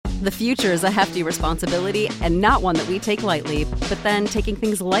The future is a hefty responsibility and not one that we take lightly. But then taking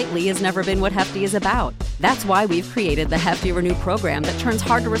things lightly has never been what Hefty is about. That's why we've created the Hefty Renew program that turns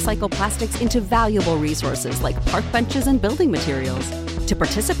hard-to-recycle plastics into valuable resources like park benches and building materials. To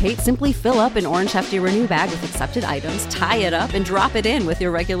participate, simply fill up an orange Hefty Renew bag with accepted items, tie it up, and drop it in with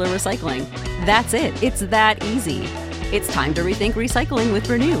your regular recycling. That's it. It's that easy. It's time to rethink recycling with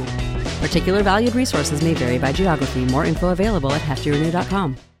Renew. Particular valued resources may vary by geography. More info available at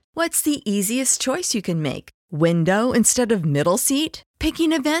heftyrenew.com. What's the easiest choice you can make? Window instead of middle seat?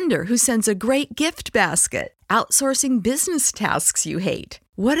 Picking a vendor who sends a great gift basket? Outsourcing business tasks you hate?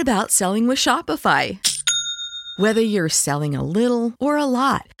 What about selling with Shopify? Whether you're selling a little or a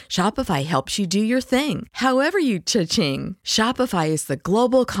lot, Shopify helps you do your thing, however you cha-ching. Shopify is the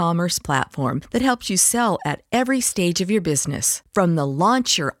global commerce platform that helps you sell at every stage of your business. From the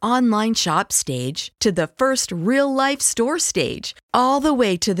launch your online shop stage to the first real-life store stage, all the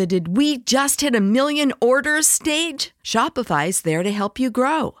way to the did we just hit 1 million orders stage. Shopify's there to help you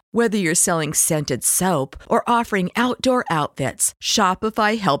grow. Whether you're selling scented soap or offering outdoor outfits,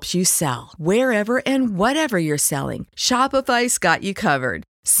 Shopify helps you sell. Wherever and whatever you're selling, Shopify's got you covered.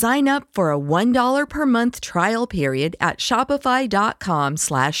 Sign up for a $1 per month trial period at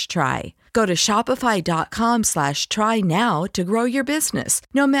shopify.com/try. Go to shopify.com/try now to grow your business,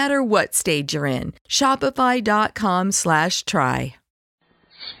 no matter what stage you're in. Shopify.com/try.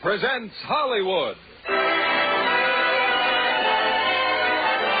 Presents Hollywood.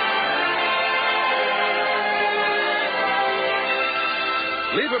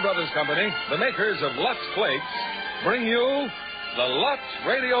 Lever Brothers Company, the makers of Lux Flakes, bring you the Lux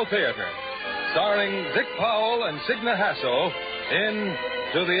Radio Theater, starring Dick Powell and Signa Hasso in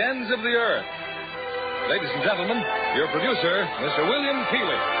To the Ends of the Earth. Ladies and gentlemen, your producer, Mr. William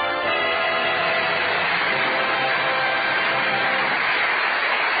Keighley.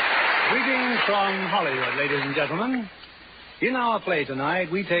 Greetings from Hollywood, ladies and gentlemen. In our play tonight,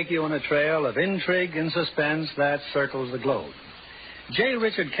 we take you on a trail of intrigue and suspense that circles the globe. J.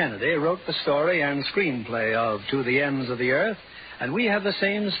 Richard Kennedy wrote the story and screenplay of To the Ends of the Earth, and we have the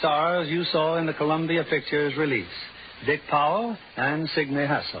same stars you saw in the Columbia Pictures release, Dick Powell and Signa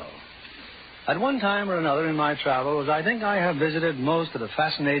Hasso. At one time or another in my travels, I think I have visited most of the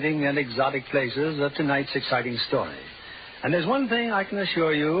fascinating and exotic places of tonight's exciting story. And there's one thing I can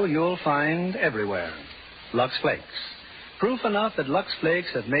assure you you'll find everywhere: Lux Flakes. Proof enough that Lux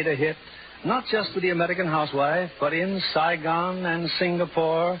Flakes have made a hit not just with the American housewife, but in Saigon and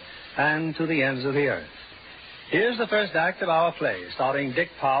Singapore and to the ends of the earth. Here's the first act of our play, starring Dick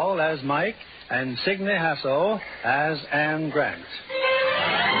Powell as Mike and Signa Hasso as Anne Grant.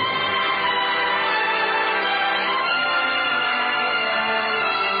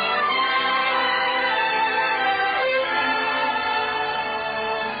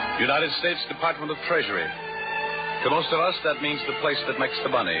 United States Department of Treasury. To most of us, that means the place that makes the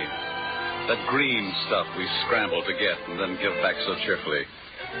money. That green stuff we scramble to get and then give back so cheerfully.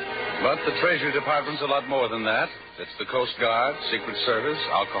 But the Treasury Department's a lot more than that. It's the Coast Guard, Secret Service,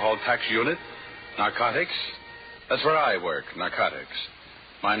 Alcohol Tax Unit, Narcotics. That's where I work, narcotics.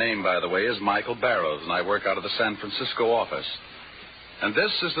 My name, by the way, is Michael Barrows, and I work out of the San Francisco office. And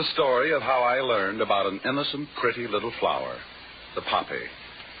this is the story of how I learned about an innocent, pretty little flower, the poppy.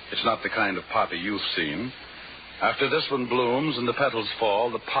 It's not the kind of poppy you've seen. After this one blooms and the petals fall,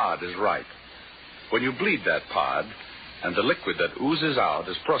 the pod is ripe. When you bleed that pod, and the liquid that oozes out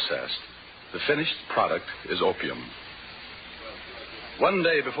is processed, the finished product is opium. One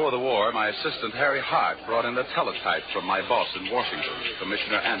day before the war, my assistant, Harry Hart, brought in a teletype from my boss in Washington,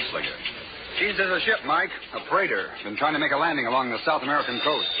 Commissioner Anslinger. Geez, there's a ship, Mike. A freighter. Been trying to make a landing along the South American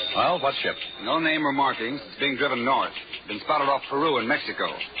coast. Well, what ship? No name or markings. It's being driven north. Been spotted off Peru and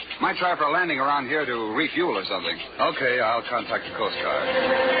Mexico. Might try for a landing around here to refuel or something. Okay, I'll contact the Coast Guard.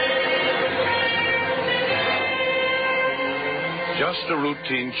 Just a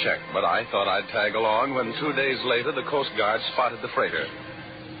routine check, but I thought I'd tag along when 2 days later the Coast Guard spotted the freighter.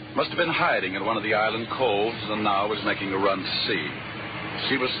 Must have been hiding in one of the island coves and now was making a run to sea.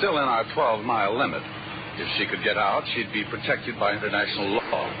 She was still in our 12-mile limit. If she could get out, she'd be protected by international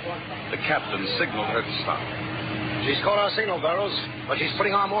law. The captain signaled her to stop. She's caught our signal, Barrows, but she's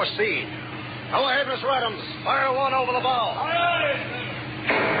putting on more speed. Go ahead, Mr. Adams. Fire one over the bow.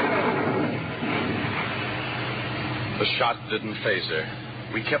 The shot didn't faze her.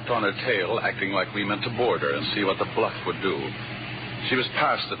 We kept on her tail, acting like we meant to board her and see what the bluff would do. She was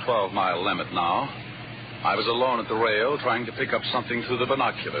past the 12-mile limit now. I was alone at the rail, trying to pick up something through the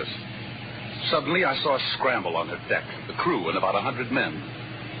binoculars. Suddenly, I saw a scramble on her deck, the crew and about 100 men.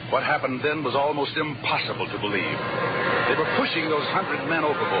 What happened then was almost impossible to believe. They were pushing those 100 men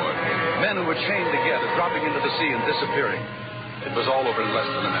overboard. Men who were chained together, dropping into the sea and disappearing. It was all over in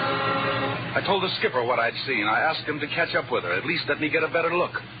less than a minute. I told the skipper what I'd seen. I asked him to catch up with her, at least let me get a better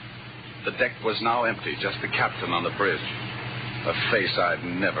look. The deck was now empty, just the captain on the bridge. A face I'd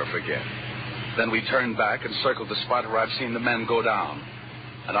never forget. Then we turned back and circled the spot where I'd seen the men go down.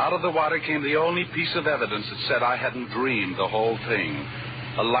 And out of the water came the only piece of evidence that said I hadn't dreamed the whole thing.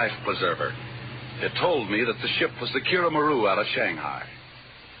 A life preserver. It told me that the ship was the Kira Maru out of Shanghai.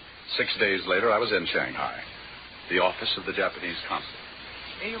 6 days later, I was in Shanghai, the office of the Japanese consul.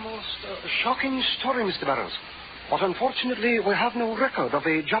 A most shocking story, Mr. Barrows. But unfortunately, we have no record of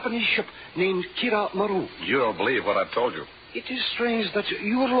a Japanese ship named Kira Maru. You don't believe what I've told you. It is strange that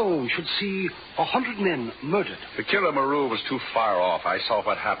you alone should see 100 men murdered. The Kira Maru was too far off. I saw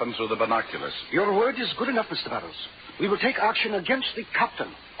what happened through the binoculars. Your word is good enough, Mr. Barrows. We will take action against the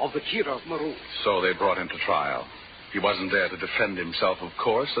captain of the Kira Maru. So they brought him to trial. He wasn't there to defend himself, of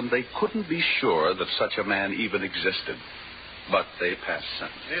course, and they couldn't be sure that such a man even existed. But they passed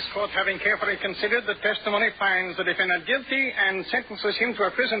sentence. This court, having carefully considered the testimony, finds the defendant guilty and sentences him to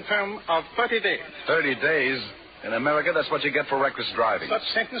a prison term of 30 days. 30 days? In America, that's what you get for reckless driving. Such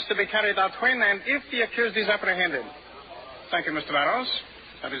sentence to be carried out when and if the accused is apprehended. Thank you, Mr. Barrows.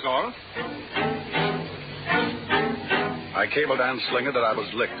 That is all. I cabled Anslinger that I was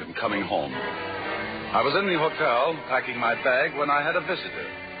licked and coming home. I was in the hotel packing my bag when I had a visitor,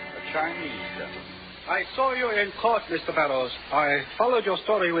 a Chinese gentleman. I saw you in court, Mr. Barrows. I followed your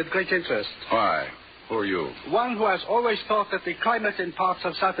story with great interest. Why? Who are you? One who has always thought that the climate in parts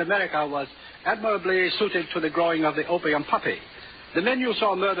of South America was admirably suited to the growing of the opium poppy. The men you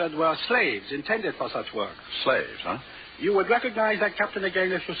saw murdered were slaves intended for such work. Slaves, huh? You would recognize that captain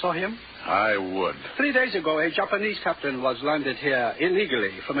again if you saw him? I would. 3 days ago, a Japanese captain was landed here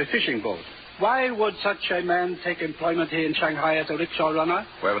illegally from a fishing boat. Why would such a man take employment here in Shanghai as a rickshaw runner?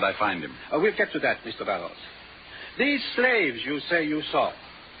 Where would I find him? We'll get to that, Mr. Barrows. These slaves you say you saw.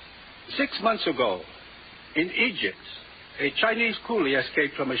 6 months ago, in Egypt, a Chinese coolie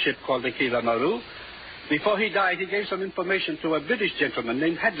escaped from a ship called the Kira Maru. Before he died, he gave some information to a British gentleman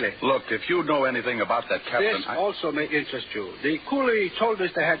named Hadley. Look, if you know anything about that captain... This also may interest you. The coolie told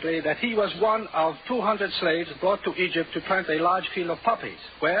Mr. Hadley that he was one of 200 slaves brought to Egypt to plant a large field of poppies.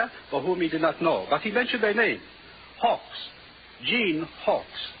 Where? For whom he did not know. But he mentioned their name. Hawks. Jean Hawks.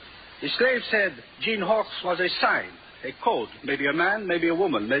 The slave said Jean Hawks was a sign, a code. Maybe a man, maybe a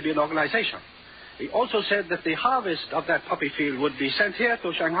woman, maybe an organization. He also said that the harvest of that poppy field would be sent here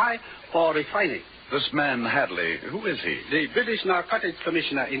to Shanghai for refining. This man, Hadley, who is he? The British Narcotics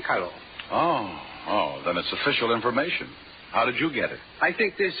Commissioner in Cairo. Oh, then it's official information. How did you get it? I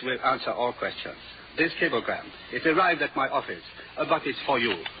think this will answer all questions. This cablegram. It arrived at my office, but it's for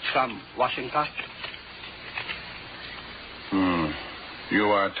you, from Washington. You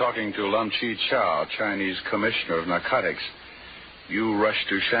are talking to Lum Chi Chow, Chinese Commissioner of Narcotics. You rushed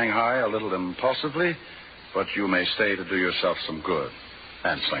to Shanghai a little impulsively, but you may stay to do yourself some good.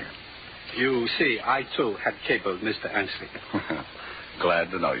 Anslinger. You see, I, too, had cabled Mr. Anslinger.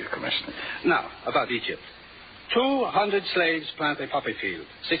 Glad to know you, Commissioner. Now, about Egypt. 200 slaves plant a poppy field.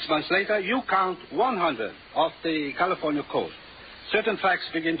 6 months later, you count 100 off the California coast. Certain facts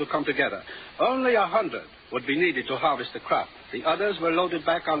begin to come together. Only 100 would be needed to harvest the crop. The others were loaded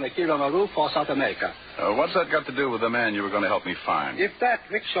back on the Kira Maru for South America. What's that got to do with the man you were going to help me find? If that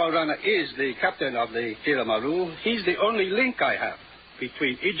rickshaw runner is the captain of the Kira Maru, he's the only link I have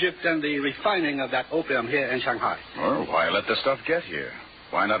between Egypt and the refining of that opium here in Shanghai. Well, why let the stuff get here?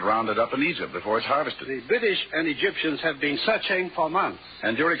 Why not round it up in Egypt before it's harvested? The British and Egyptians have been searching for months.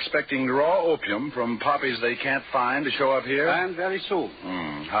 And you're expecting raw opium from poppies they can't find to show up here? And very soon.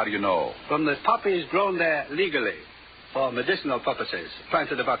 How do you know? From the poppies grown there legally for medicinal purposes,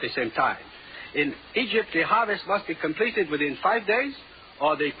 planted about the same time. In Egypt, the harvest must be completed within 5 days,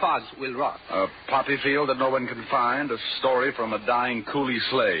 or the pods will rot. A poppy field that no one can find, a story from a dying coolie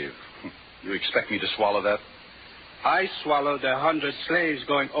slave. You expect me to swallow that? I swallowed 100 slaves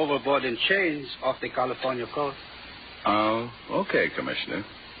going overboard in chains off the California coast. Oh, okay, Commissioner.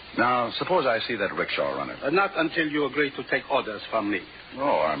 Now, suppose I see that rickshaw runner. Not until you agree to take orders from me.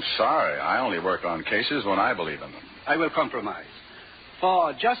 Oh, I'm sorry. I only work on cases when I believe in them. I will compromise.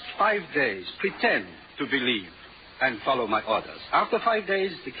 For just 5 days, pretend to believe and follow my orders. After 5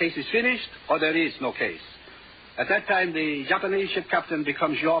 days, the case is finished or there is no case. At that time, the Japanese ship captain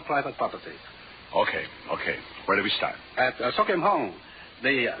becomes your private property. Okay. Where do we start? At Sokim Hong,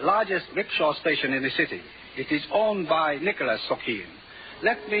 the largest rickshaw station in the city. It is owned by Nicholas Sokim.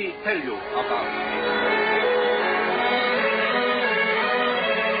 Let me tell you about it.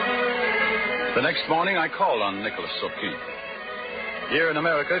 The next morning, I called on Nicholas Sokim. Here in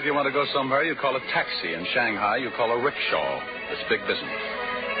America, if you want to go somewhere, you call a taxi. In Shanghai, you call a rickshaw. It's big business.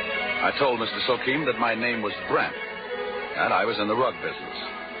 I told Mr. Sokim that my name was Brent, and I was in the rug business.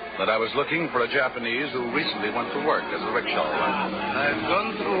 That I was looking for a Japanese who recently went to work as a rickshaw rider. I've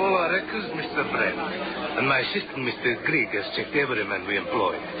gone through all our records, Mr. Brent. And my assistant, Mr. Grieg, has checked every man we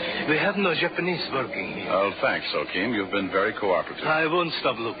employ. We have no Japanese working here. Oh, thanks, Sokim. You've been very cooperative. I won't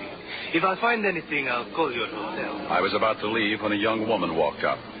stop looking. If I find anything, I'll call your hotel. I was about to leave when a young woman walked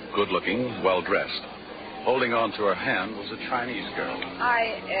up, good-looking, well-dressed. Holding on to her hand was a Chinese girl.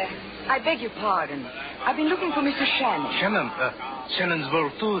 I beg your pardon. I've been looking for Mr. Shannon. Shannon's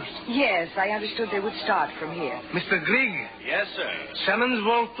World Tours? Yes, I understood they would start from here. Mr. Grieg? Yes, sir. Shannon's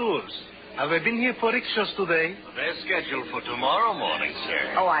World Tours. Have they been here for rickshaws today? They're scheduled for tomorrow morning,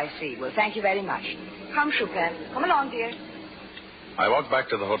 sir. Oh, I see. Well, thank you very much. Come, Chopin. Come along, dear. I walked back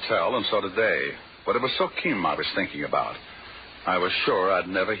to the hotel, and so did they. But it was Sokim I was thinking about. I was sure I'd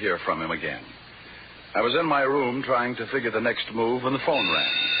never hear from him again. I was in my room trying to figure the next move when the phone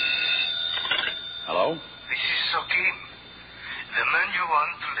rang. Hello? This is Sokim. The man you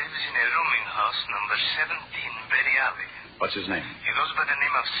want lives in a rooming house number 17 Berry Alley. What's his name? He goes by the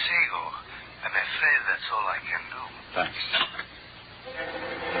name of Sego. I'm afraid that's all I can do. Thanks.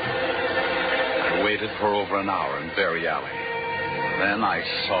 I waited for over an hour in Berry Alley. Then I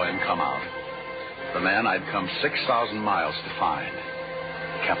saw him come out. The man I'd come 6,000 miles to find.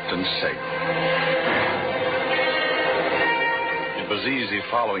 Captain Sego. It was easy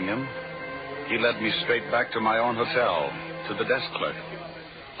following him. He led me straight back to my own hotel, to the desk clerk.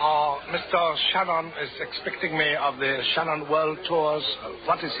 Mr. Shannon is expecting me of the Shannon World Tours.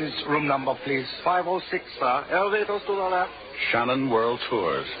 What is his room number, please? 506, sir. Elevators to the left. Shannon World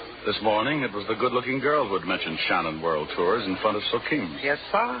Tours. This morning, it was the good-looking girl who had mentioned Shannon World Tours in front of Sokim's. Yes,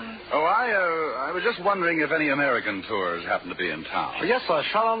 sir. Oh, I was just wondering if any American tours happen to be in town. Yes, sir.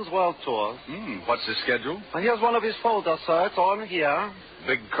 Shannon's World Tours. What's his schedule? And here's one of his folders, sir. It's on here.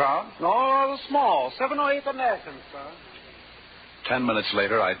 Big crowd? No, rather small. 7 or 8 Americans, sir. 10 minutes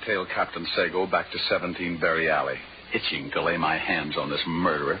later, I tailed Captain Sego back to 17 Berry Alley, itching to lay my hands on this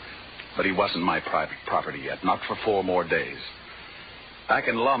murderer. But he wasn't my private property yet, not for 4 more days. Back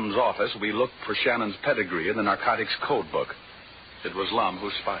in Lum's office, we looked for Shannon's pedigree in the narcotics code book. It was Lum who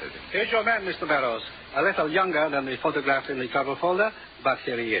spotted him. Here's your man, Mr. Barrows. A little younger than the photograph in the cover folder, but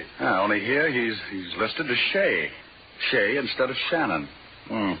here he is. Only here he's listed as Shea. Shea instead of Shannon.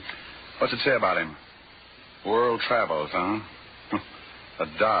 What's it say about him? World travels, huh? A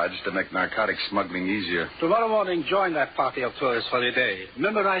dodge to make narcotic smuggling easier. Tomorrow morning, join that party of tourists for the day.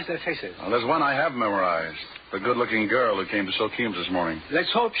 Memorize their faces. Well, there's one I have memorized. The good-looking girl who came to Sokim's this morning.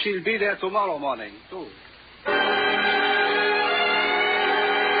 Let's hope she'll be there tomorrow morning, too.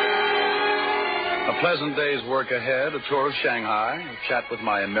 A pleasant day's work ahead, a tour of Shanghai, a chat with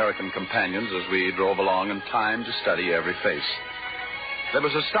my American companions as we drove along, and time to study every face. There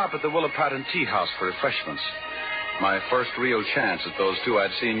was a stop at the Willa Pratt and Tea House for refreshments. My first real chance at those two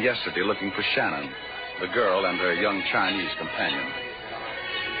I'd seen yesterday looking for Shannon, the girl and her young Chinese companion.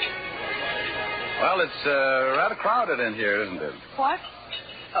 Well, it's rather crowded in here, isn't it? What?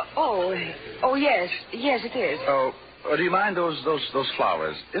 Yes. Yes, it is. Oh, do you mind those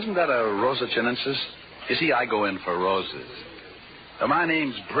flowers? Isn't that a Rosa chinensis? You see, I go in for roses. My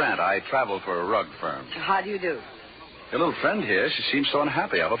name's Brent. I travel for a rug firm. How do you do? Your little friend here, she seems so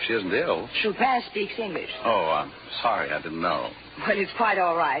unhappy. I hope she isn't ill. Chopin speaks English. Oh, I'm sorry. I didn't know. Well, it's quite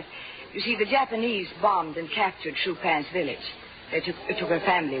all right. You see, the Japanese bombed and captured Chopin's village. They took her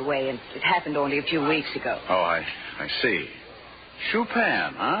family away, and it happened only a few weeks ago. Oh, I see.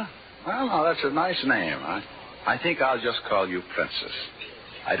 Chopin, huh? Well, now, that's a nice name. I think I'll just call you Princess.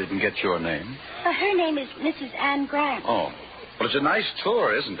 I didn't get your name. Her name is Mrs. Anne Grant. Oh, well, it's a nice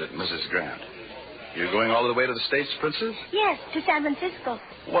tour, isn't it, Mrs. Grant? You're going all the way to the States, Princess? Yes, to San Francisco.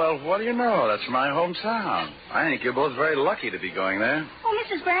 Well, what do you know? That's my hometown. I think you're both very lucky to be going there. Oh,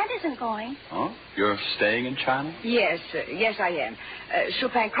 Mrs. Grant isn't going. Oh? You're staying in China? Yes, yes, I am.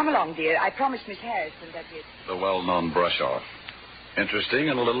 Chopin, come along, dear. I promised Miss Harrison that we'd... The well-known brush-off. Interesting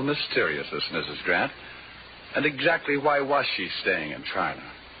and a little mysterious, this Mrs. Grant. And exactly why was she staying in China?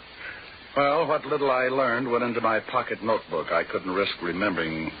 Well, what little I learned went into my pocket notebook. I couldn't risk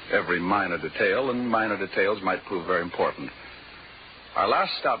remembering every minor detail, and minor details might prove very important. Our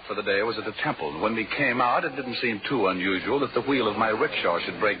last stop for the day was at the temple, and when we came out, it didn't seem too unusual that the wheel of my rickshaw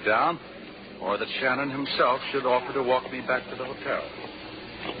should break down, or that Shannon himself should offer to walk me back to the hotel.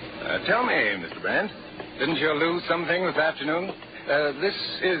 Tell me, Mr. Brand, didn't you lose something this afternoon? This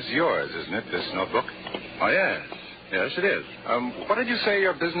is yours, isn't it, this notebook? Oh, yes. Yes, it is. What did you say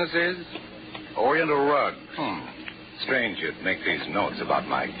your business is? Oriental rug. Strange you'd make these notes about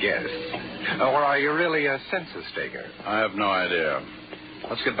my guests. Or are you really a census taker? I have no idea.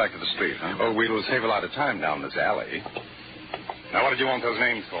 Let's get back to the street, huh? Oh, we'll save a lot of time down this alley. Now, what did you want those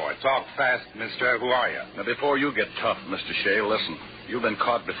names for? Talk fast, mister. Who are you? Now, before you get tough, Mr. Shea, listen. You've been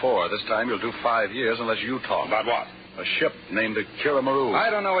caught before. This time you'll do 5 years unless you talk. About what? A ship named the Kiramaru. I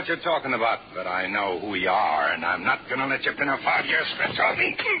don't know what you're talking about, but I know who you are, and I'm not going to let you pin a 5-year stretch on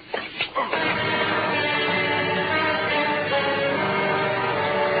me.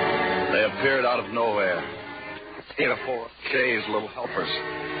 They appeared out of nowhere. 8 or 4 K's little helpers.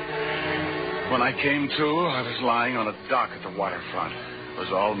 When I came to, I was lying on a dock at the waterfront. It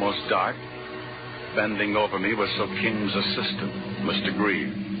was almost dark. Bending over me was Sokim's assistant, Mr.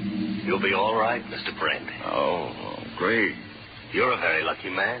 Grieg. You'll be all right, Mr. Brent. Oh, Grieg. You're a very lucky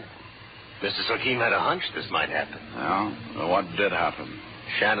man. Mr. Sokim had a hunch this might happen. Well, what did happen?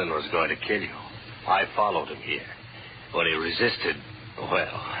 Shannon was going to kill you. I followed him here. When he resisted,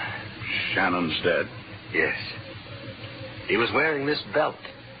 well... Shannon's dead? Yes. He was wearing this belt.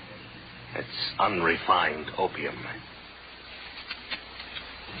 It's unrefined opium.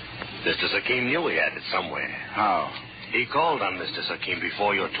 Mr. Sokim knew he had it somewhere. How? He called on Mr. Sokim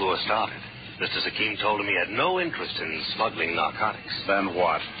before your tour started. Mr. Sokim told him he had no interest in smuggling narcotics. Then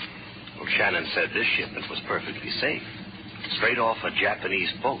what? Well, Shannon said this shipment was perfectly safe. Straight off a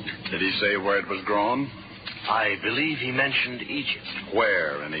Japanese boat. Did he say where it was grown? I believe he mentioned Egypt.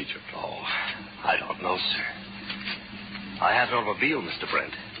 Where in Egypt? Oh, I don't know, sir. I have an automobile, Mr.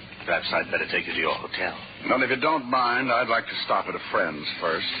 Brent. Perhaps I'd better take you to your hotel. Well, if you don't mind, I'd like to stop at a friend's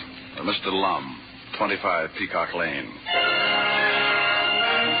first. Mr. Lum, 25 Peacock Lane.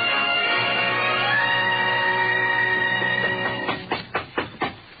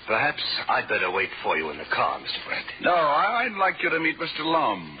 Perhaps I'd better wait for you in the car, Mr. Brent. No, I'd like you to meet Mr.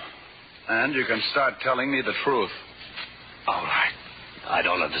 Lum. And you can start telling me the truth. All right. I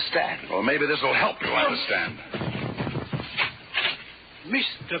don't understand. Well, maybe this will help you understand.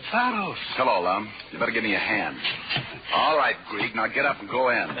 Mr. Barrows. Hello, Lum. You better give me a hand. All right, Grieg. Now get up and go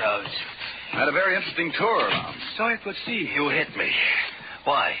in. I had a very interesting tour, Lum. So it would seem. You hit me.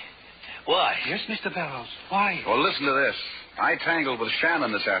 Why? Why? Yes, Mr. Barrows. Why? Well, listen to this. I tangled with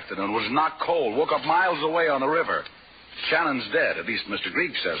Shannon this afternoon, was knocked cold, woke up miles away on the river. Shannon's dead, at least Mr.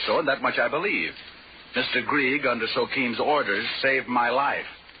 Grieg says so, and that much I believe. Mr. Grieg, under Sokim's orders, saved my life.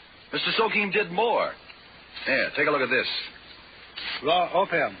 Mr. Sokim did more. Here, take a look at this. Raw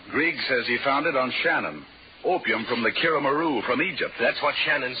opium. Grieg says he found it on Shannon. Opium from the Kiramaru, from Egypt. That's what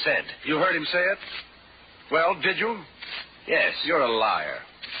Shannon said. You heard him say it? Well, did you? Yes. You're a liar.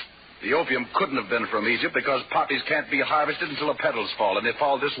 The opium couldn't have been from Egypt because poppies can't be harvested until the petals fall, and they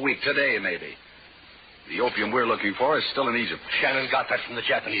fall this week, today maybe. The opium we're looking for is still in Egypt. Shannon got that from the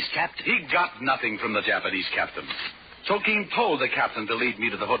Japanese captain. He got nothing from the Japanese captain. Sokim told the captain to lead me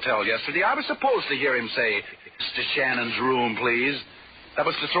to the hotel yesterday. I was supposed to hear him say, "Mr. Shannon's room, please." That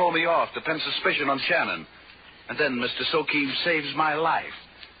was to throw me off, to pin suspicion on Shannon. And then Mr. Sokim saves my life.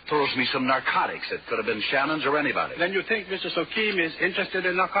 Throws me some narcotics. It could have been Shannon's or anybody. Then you think Mr. Sokim is interested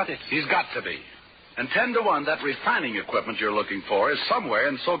in narcotics? He's got to be. And 10 to 1, that refining equipment you're looking for is somewhere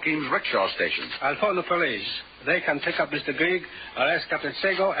in Sokim's rickshaw station. I'll phone the police. They can pick up Mr. Grieg, arrest Captain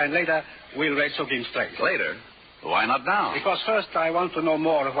Sego, and later we'll raid Sokim's place. Later? Why not now? Because first I want to know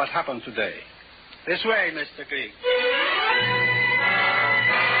more of what happened today. This way, Mr. Grieg.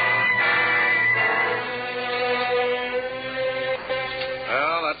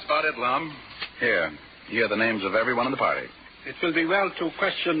 Well, that's about it, Lum. Here are the names of everyone in the party. It will be well to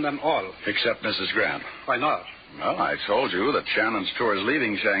question them all. Except Mrs. Grant. Why not? Well, I told you that Shannon's tour is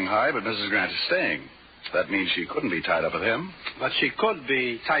leaving Shanghai, but Mrs. Grant is staying. That means she couldn't be tied up with him. But she could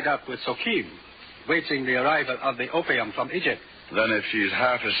be tied up with Sokim, waiting the arrival of the opium from Egypt. Then if she's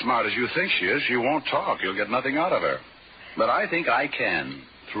half as smart as you think she is, she won't talk. You'll get nothing out of her. But I think I can,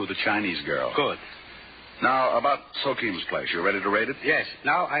 through the Chinese girl. Good. Now, about Sokim's place. You ready to raid it? Yes,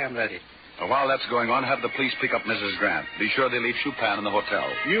 now I am ready. While that's going on, have the police pick up Mrs. Grant. Be sure they leave Chupin in the hotel.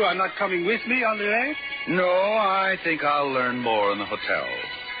 You are not coming with me on the raid? No, I think I'll learn more in the hotel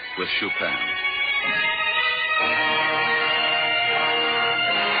with Chupin.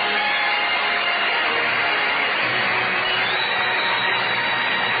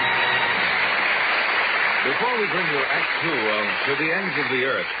 Before we bring you Act 2 of To the Ends of the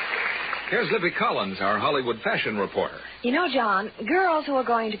Earth, here's Libby Collins, our Hollywood fashion reporter. You know, John, girls who are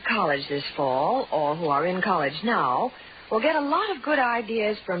going to college this fall, or who are in college now, will get a lot of good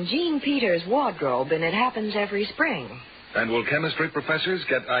ideas from Jean Peters' wardrobe, and it happens every spring. And will chemistry professors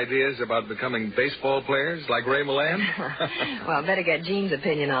get ideas about becoming baseball players like Ray Milland? Well, better get Jean's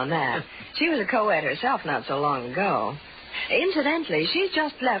opinion on that. She was a co-ed herself not so long ago. Incidentally, she's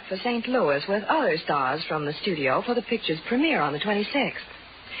just left for St. Louis with other stars from the studio for the picture's premiere on the 26th.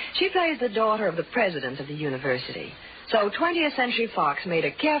 She plays the daughter of the president of the university. So 20th Century Fox made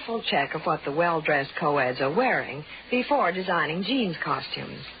a careful check of what the well-dressed co-eds are wearing before designing Jean's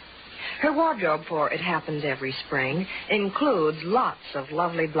costumes. Her wardrobe for It Happens Every Spring includes lots of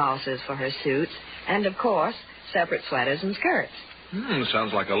lovely blouses for her suits and, of course, separate sweaters and skirts.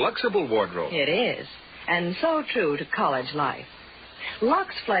 Sounds like a Luxable wardrobe. It is, and so true to college life.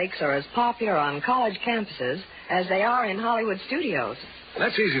 Lux Flakes are as popular on college campuses as they are in Hollywood studios.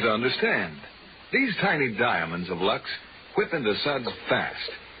 That's easy to understand. These tiny diamonds of Lux whip into suds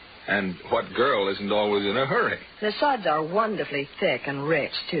fast. And what girl isn't always in a hurry? The suds are wonderfully thick and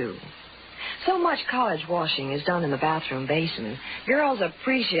rich, too. So much college washing is done in the bathroom basin, girls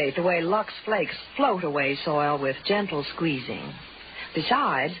appreciate the way Lux Flakes float away soil with gentle squeezing.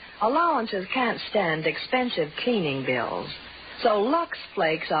 Besides, allowances can't stand expensive cleaning bills. So Lux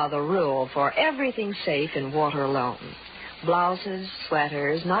Flakes are the rule for everything safe in water alone. Blouses,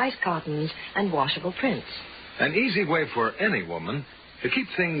 sweaters, nice cottons, and washable prints. An easy way for any woman to keep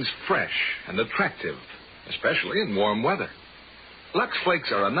things fresh and attractive, especially in warm weather. Lux Flakes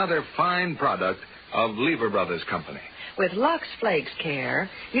are another fine product of Lever Brothers Company. With Lux Flakes care,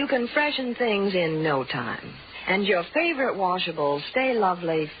 you can freshen things in no time. And your favorite washables stay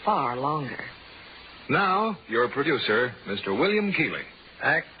lovely far longer. Now, your producer, Mr. William Keighley.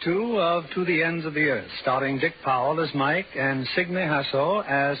 Act 2 of To the Ends of the Earth, starring Dick Powell as Mike and Signe Hasso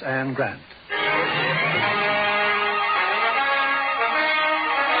as Anne Grant.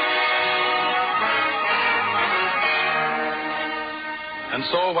 And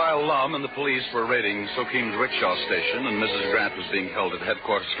so while Lum and the police were raiding Sokim's rickshaw station and Mrs. Grant was being held at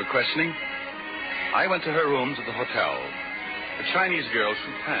headquarters for questioning, I went to her rooms at the hotel. A Chinese girl,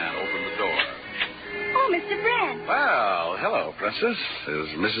 Chupin, opened the door. Oh, Mr. Brent. Well, hello, Princess. Is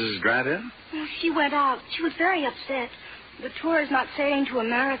Mrs. Grant in? Oh, she went out. She was very upset. The tour is not sailing to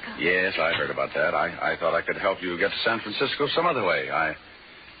America. Yes, I heard about that. I thought I could help you get to San Francisco some other way. I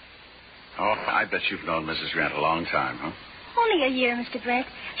bet you've known Mrs. Grant a long time, huh? Only a year, Mr. Brent.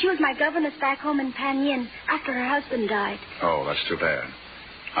 She was my governess back home in Panyin after her husband died. Oh, that's too bad.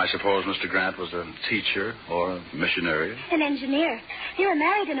 I suppose Mr. Grant was a teacher or a missionary? An engineer. They were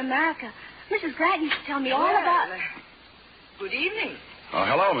married in America. Mrs. Grant used to tell me all about... Good evening. Oh,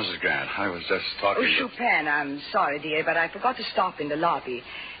 hello, Mrs. Grant. I was just talking Oh, Chupin, I'm sorry, dear, but I forgot to stop in the lobby.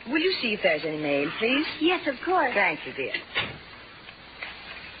 Will you see if there's any mail, please? Yes, of course. Thank you, dear.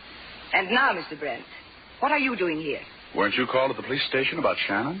 And now, Mr. Brent, what are you doing here? Weren't you called at the police station about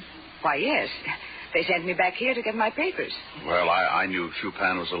Shannon? Why, yes. They sent me back here to get my papers. Well, I knew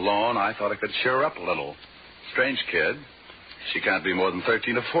Chupin was alone. I thought I could cheer her up a little. Strange kid. She can't be more than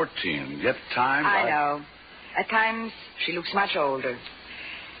 13 or 14. Yet time... I know. At times, she looks much older.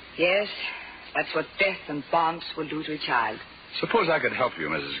 Yes, that's what death and bombs will do to a child. Suppose I could help you,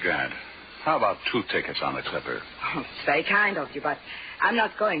 Mrs. Grant. How about 2 tickets on the Clipper? Oh, it's very kind of you, but I'm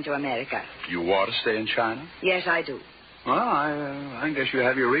not going to America. You want to stay in China? Yes, I do. Well, I guess you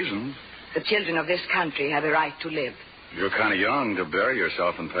have your reasons. The children of this country have a right to live. You're kind of young to bury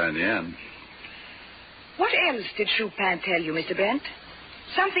yourself in Panyin. What else did Chupin tell you, Mr. Brent?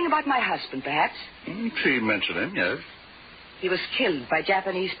 Something about my husband, perhaps? She mentioned him, yes. He was killed by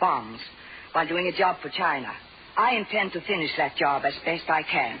Japanese bombs while doing a job for China. I intend to finish that job as best I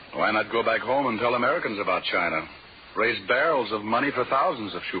can. Why not go back home and tell Americans about China? Raise barrels of money for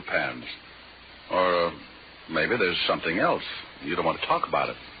thousands of Chupins. Or maybe there's something else. You don't want to talk about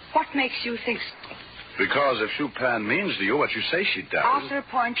it. What makes you think so? Because if Chupin means to you what you say she does... After a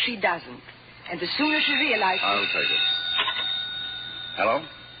point, she doesn't. And the sooner she realizes... I'll take it. Hello?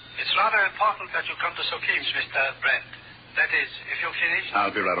 It's rather important that you come to Sokim's, Mr. Brent. That is, if you're finished...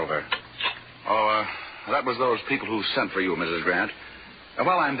 I'll be right over. Oh, that was those people who sent for you, Mrs. Grant.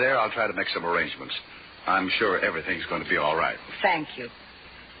 While I'm there, I'll try to make some arrangements. I'm sure everything's going to be all right. Thank you.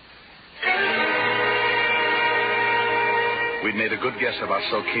 We'd made a good guess about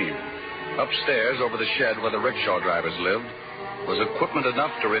Sokim. Upstairs, over the shed where the rickshaw drivers lived, was equipment enough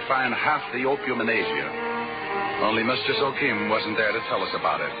to refine half the opium in Asia. Only Mr. Sokim wasn't there to tell us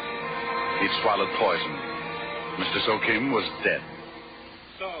about it. He'd swallowed poison. Mr. Sokim was dead.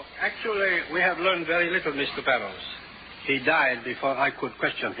 So, actually, we have learned very little, Mr. Barrows. He died before I could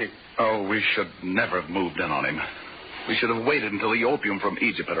question him. Oh, we should never have moved in on him. We should have waited until the opium from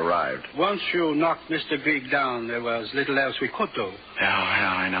Egypt had arrived. Once you knocked Mr. Grigg down, there was little else we could do. Yeah,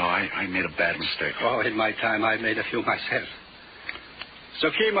 I know. I made a bad mistake. Oh, in my time, I made a few myself.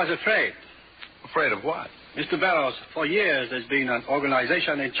 Sokim was afraid. Afraid of what? Mr. Barrows, for years there's been an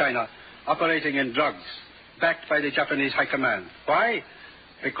organization in China operating in drugs, backed by the Japanese High Command. Why?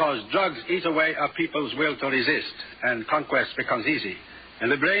 Because drugs eat away a people's will to resist, and conquest becomes easy. In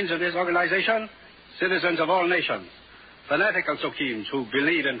the brains of this organization, citizens of all nations, fanatical Sokims who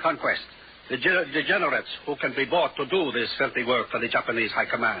believe in conquest, the degenerates who can be bought to do this filthy work for the Japanese High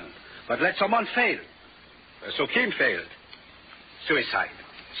Command. But let someone fail. Sokim failed. Suicide.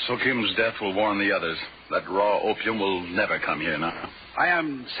 Sokim's death will warn the others. That raw opium will never come here now. I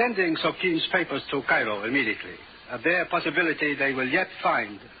am sending Sokim's papers to Cairo immediately. A bare possibility they will yet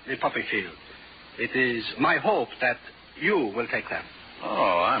find the poppy field. It is my hope that you will take them.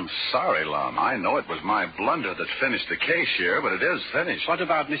 Oh, I'm sorry, Lum. I know it was my blunder that finished the case here, but it is finished. What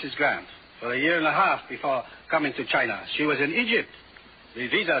about Mrs. Grant? For a year and a half before coming to China, she was in Egypt. The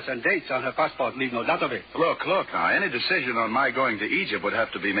visas and dates on her passport leave no doubt of it. Look. Now, any decision on my going to Egypt would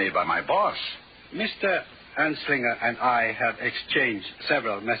have to be made by my boss. Mr. Anslinger and I have exchanged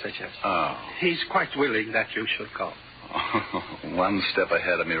several messages. Oh. He's quite willing that you should go. One step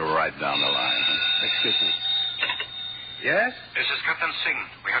ahead of me right down the line. Excuse me. Yes? This is Captain Singh.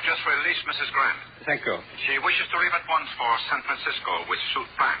 We have just released Mrs. Grant. Thank you. She wishes to leave at once for San Francisco with suit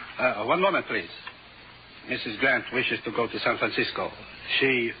plan. One moment, please. Mrs. Grant wishes to go to San Francisco.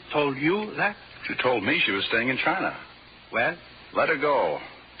 She told you that? She told me she was staying in China. Well? Let her go.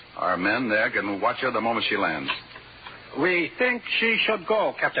 Our men there can watch her the moment she lands. We think she should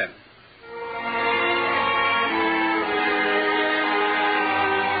go, Captain.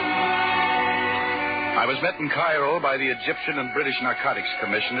 I was met in Cairo by the Egyptian and British Narcotics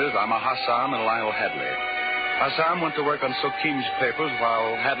Commissioners, Amma Hassan and Lionel Hadley. Hassan went to work on Sokim's papers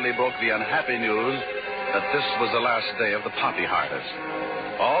while Hadley broke the unhappy news that this was the last day of the poppy harvest.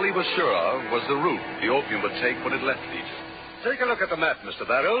 All he was sure of was the route the opium would take when it left Egypt. Take a look at the map, Mr.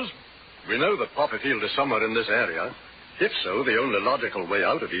 Barrows. We know that poppy field is somewhere in this area. If so, the only logical way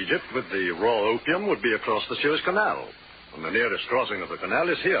out of Egypt with the raw opium would be across the Suez Canal. And the nearest crossing of the canal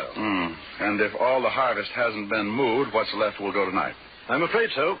is here. And if all the harvest hasn't been moved, what's left will go tonight. I'm afraid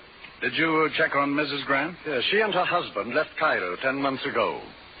so. Did you check on Mrs. Grant? Yes, she and her husband left Cairo 10 months ago.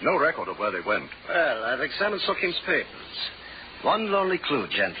 No record of where they went. Well, I've examined Sokim's papers. One lonely clue,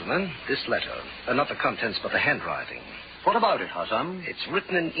 gentlemen. This letter. Not the contents, but the handwriting. What about it, Hassan? It's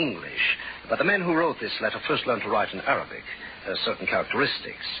written in English, but the men who wrote this letter first learned to write in Arabic. There are certain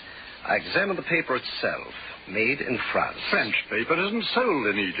characteristics. I examined the paper itself, made in France. French paper isn't sold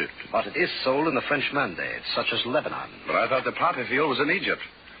in Egypt. But it is sold in the French mandate, such as Lebanon. But I thought the poppy field was in Egypt.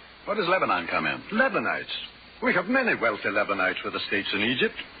 Where does Lebanon come in? Lebanites. We have many wealthy Lebanites with estates in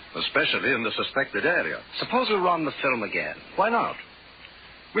Egypt, especially in the suspected area. Suppose we run the film again. Why not?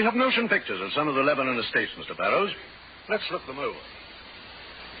 We have motion pictures of some of the Lebanon estates, Mr. Barrows. Let's look them over.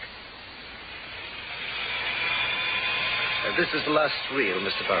 This is the last reel,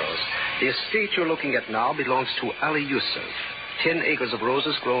 Mr. Barrows. The estate you're looking at now belongs to Ali Yusuf. 10 acres of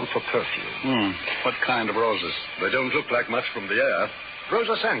roses grown for perfume. What kind of roses? They don't look like much from the air.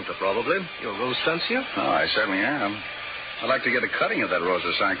 Rosa Sancta, probably. You're a rose fancier? Oh, I certainly am. I'd like to get a cutting of that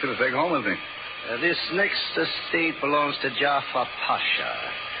Rosa Sancta to take home with me. This next estate belongs to Jafar Pasha.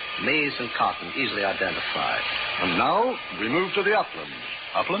 Maize and cotton, easily identified. And now we move to the uplands.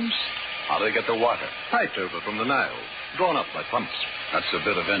 Uplands? How do they get the water? Piped over from the Nile, drawn up by pumps. That's a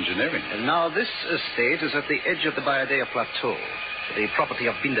bit of engineering. And now this estate is at the edge of the Bayadea Plateau, the property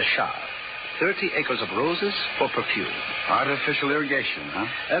of Binda Shah. 30 acres of roses for perfume. Artificial irrigation,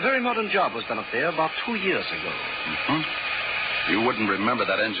 huh? A very modern job was done up there about 2 years ago. You wouldn't remember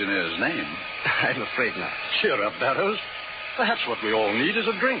that engineer's name. I'm afraid not. Cheer up, Barrows. Perhaps what we all need is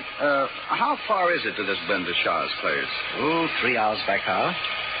a drink. How far is it to this Binda Shah's place? 3 hours by car.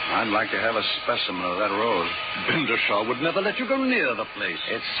 I'd like to have a specimen of that rose. Binda Shah would never let you go near the place.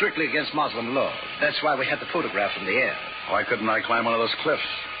 It's strictly against Muslim law. That's why we had the photograph from the air. Why couldn't I climb one of those cliffs?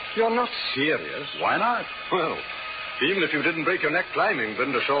 You're not serious. Why not? Well, even if you didn't break your neck climbing,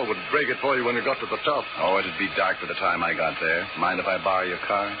 Binda Shah would break it for you when you got to the top. Oh, it'd be dark by the time I got there. Mind if I borrow your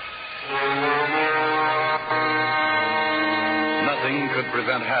car? Nothing could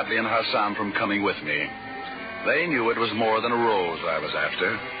prevent Hadley and Hassan from coming with me. They knew it was more than a rose I was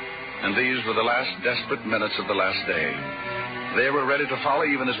after, and these were the last desperate minutes of the last day. They were ready to follow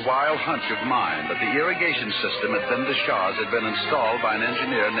even his wild hunch of mine that the irrigation system at Binda Shah's had been installed by an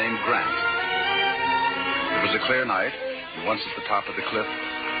engineer named Grant. It was a clear night, and once at the top of the cliff,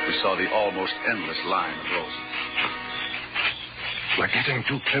 we saw the almost endless line of roses. We're getting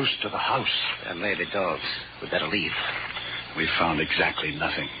too close to the house. There may be dogs. We'd better leave. We found exactly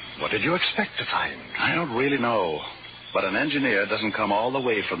nothing. What did you expect to find? I don't really know. But an engineer doesn't come all the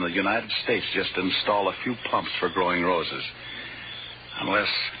way from the United States just to install a few pumps for growing roses. Unless...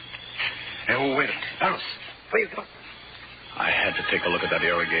 Hey, oh, wait a minute. Barrows, where you going? I had to take a look at that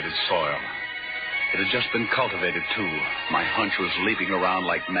irrigated soil. It had just been cultivated, too. My hunch was leaping around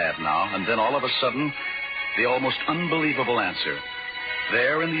like mad now, and then all of a sudden, the almost unbelievable answer.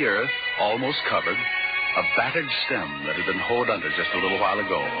 There in the earth, almost covered, a battered stem that had been hoed under just a little while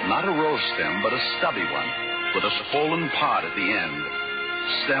ago. Not a rose stem, but a stubby one, with a swollen pod at the end.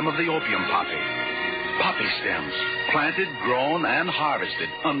 Stem of the opium poppy. Poppy stems, planted, grown, and harvested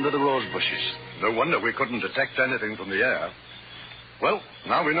under the rose bushes. No wonder we couldn't detect anything from the air. Well,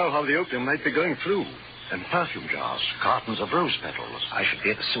 now we know how the opium might be going through. And perfume jars, cartons of rose petals. I should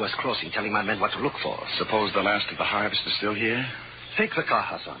be at the Suez Crossing telling my men what to look for. Suppose the last of the harvest is still here? Take the car,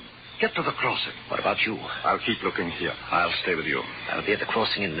 Hassan. Get to the crossing. What about you? I'll keep looking here. I'll stay with you. I'll be at the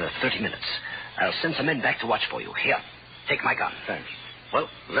crossing in 30 minutes. I'll send some men back to watch for you. Here, take my gun. Thanks. Well,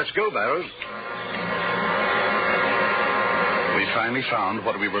 let's go, Barrows. We finally found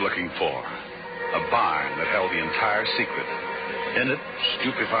what we were looking for. A barn that held the entire secret. In it,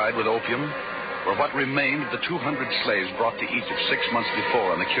 stupefied with opium, were what remained of the 200 slaves brought to Egypt 6 months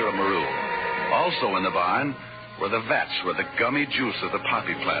before on the Kira Maru. Also in the barn were the vats where the gummy juice of the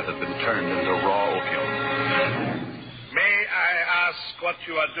poppy plant had been turned into raw opium. May I ask what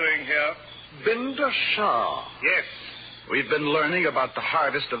you are doing here? Binder Shah. Yes. We've been learning about the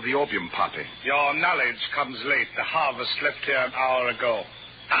harvest of the opium poppy. Your knowledge comes late. The harvest left here an hour ago.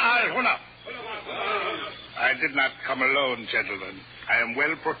 Huna. I did not come alone, gentlemen. I am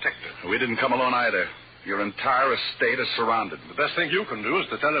well protected. We didn't come alone either. Your entire estate is surrounded. The best thing you can do is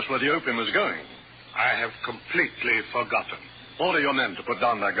to tell us where the opium is going. I have completely forgotten. Order your men to put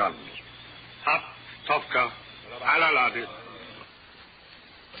down their guns. Hap, Tovka, Alaladi.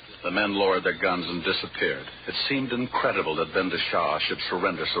 The men lowered their guns and disappeared. It seemed incredible that Ben Shah should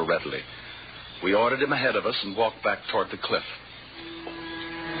surrender so readily. We ordered him ahead of us and walked back toward the cliff.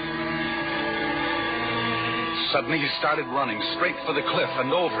 Suddenly he started running straight for the cliff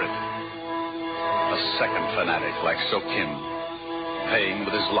and over it. A second fanatic like So Kim, paying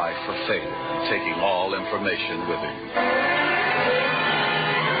with his life for failure and taking all information with him.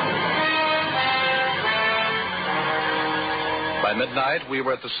 By midnight, we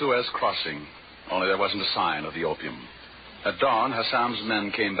were at the Suez Crossing, only there wasn't a sign of the opium. At dawn, Hassam's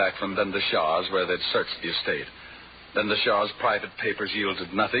men came back from Ben Shah's where they'd searched the estate. Ben Shah's private papers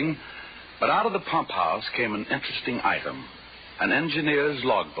yielded nothing, but out of the pump house came an interesting item, an engineer's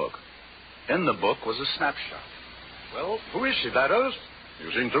logbook. In the book was a snapshot. Well, who is she, Barrows?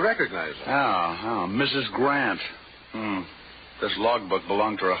 You seem to recognize her. Oh, Mrs. Grant. This logbook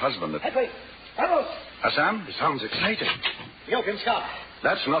belonged to her husband. Wait. Barrows! Hassam? It sounds exciting. The opium scar.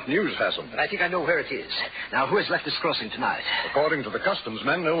 That's not news, Hassan. But I think I know where it is. Now, who has left this crossing tonight? According to the customs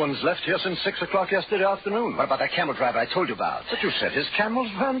men, no one's left here since 6 o'clock yesterday afternoon. What about that camel driver I told you about? But you said his camels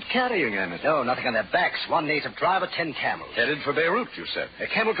weren't carrying anything. No, nothing on their backs. One native driver, 10 camels. Headed for Beirut, you said. The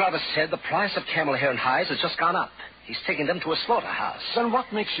camel driver said the price of camel hair and hides has just gone up. He's taking them to a slaughterhouse. Then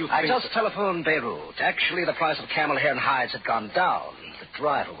what makes you think... I just telephoned Beirut. Actually, the price of camel hair and hides had gone down. The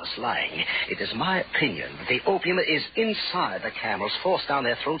driver was lying. It is my opinion that the opium is inside the camels, forced down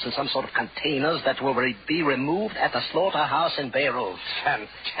their throats in some sort of containers that will be removed at the slaughterhouse in Beirut.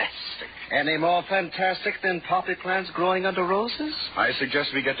 Fantastic. Any more fantastic than poppy plants growing under roses? I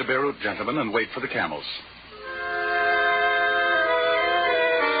suggest we get to Beirut, gentlemen, and wait for the camels.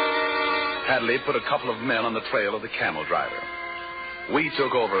 Hadley put a couple of men on the trail of the camel driver. We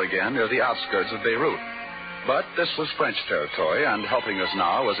took over again near the outskirts of Beirut. But this was French territory, and helping us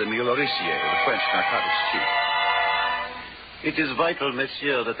now was Emile Aurissier, the French narcotics chief. It is vital,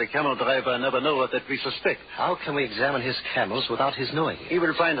 monsieur, that the camel driver never know that we suspect. How can we examine his camels without his knowing it? He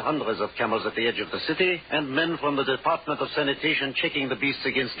will find hundreds of camels at the edge of the city, and men from the Department of Sanitation checking the beasts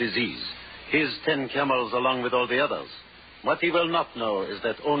against disease. His 10 camels along with all the others. What he will not know is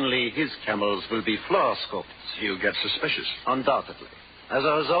that only his camels will be fluoroscoped. He'll get suspicious. Undoubtedly. As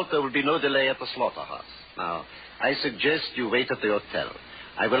a result, there will be no delay at the slaughterhouse. Now, I suggest you wait at the hotel.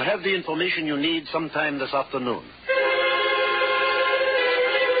 I will have the information you need sometime this afternoon.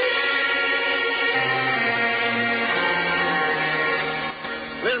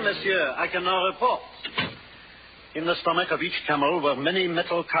 Well, monsieur, I can now report. In the stomach of each camel were many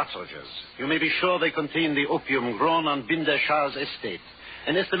metal cartridges. You may be sure they contain the opium grown on Binder Shah's estate.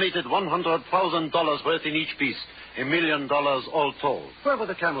 An estimated $100,000 worth in each beast. $1 million all told. Where were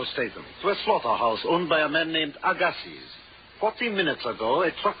the camels taken? To a slaughterhouse owned by a man named Agassiz. 40 minutes ago,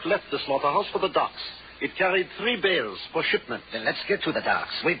 a truck left the slaughterhouse for the docks. It carried 3 bales for shipment. Then let's get to the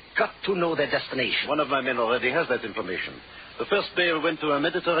docks. We've got to know their destination. One of my men already has that information. The first bale went to a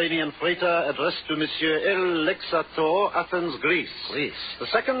Mediterranean freighter addressed to Monsieur El Lexator, Athens, Greece. The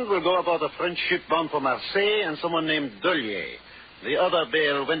second will go aboard a French ship bound for Marseille and someone named Dollier. The other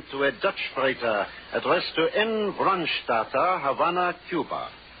bale went to a Dutch freighter addressed to N. Brandstatter, Havana, Cuba.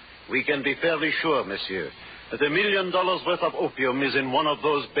 We can be fairly sure, monsieur, that $1 million worth of opium is in one of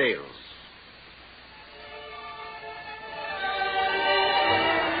those bales.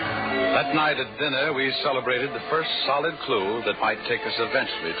 That night at dinner, we celebrated the first solid clue that might take us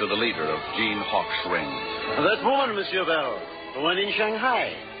eventually to the leader of Gene Hawk's ring. That woman, Monsieur Bell, the one in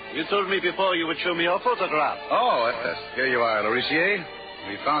Shanghai. You told me before you would show me your photograph. Oh, yes. Here you are, Laurissier.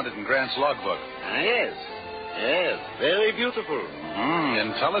 We found it in Grant's logbook. Yes, very beautiful.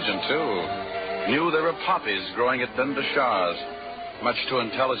 Intelligent, too. Knew there were poppies growing at Bindashars. Much too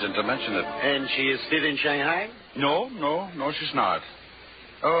intelligent to mention it. And she is still in Shanghai? No, she's not.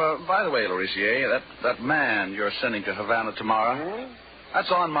 Oh, by the way, Laurissier, that man you're sending to Havana tomorrow, that's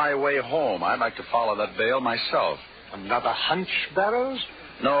on my way home. I'd like to follow that bale myself. Another hunch, Barrows?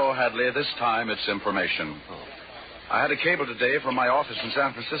 No, Hadley, this time it's information. I had a cable today from my office in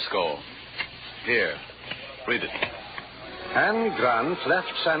San Francisco. Here, read it. Anne Grant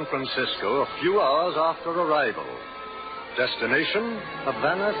left San Francisco a few hours after arrival. Destination,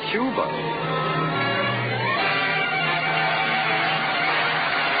 Havana, Cuba.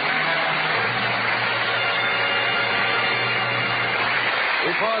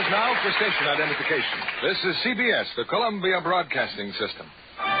 We pause now for station identification. This is CBS, the Columbia Broadcasting System.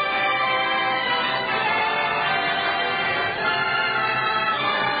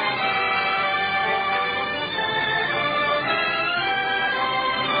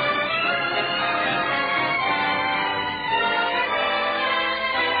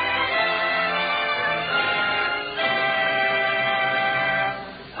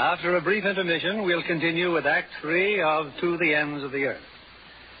 After a brief intermission, we'll continue with Act 3 of To the Ends of the Earth.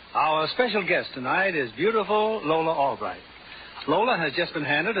 Our special guest tonight is beautiful Lola Albright. Lola has just been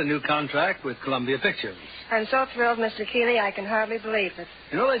handed a new contract with Columbia Pictures. I'm so thrilled, Mr. Keeley, I can hardly believe it.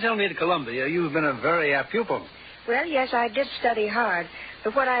 You know, they tell me at Columbia you've been a very apt pupil. Well, yes, I did study hard,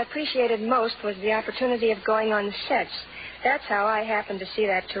 but what I appreciated most was the opportunity of going on the sets. That's how I happened to see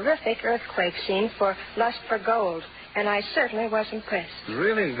that terrific earthquake scene for Lust for Gold, and I certainly was impressed.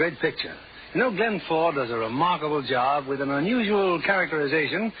 Really a great picture. You know, Glenn Ford does a remarkable job with an unusual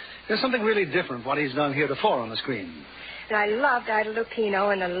characterization. There's something really different what he's done heretofore on the screen. And I loved Ida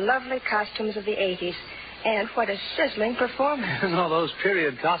Lupino and the lovely costumes of the 80s. And what a sizzling performance. And all those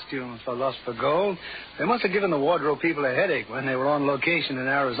period costumes for Lust for Gold, they must have given the wardrobe people a headache when they were on location in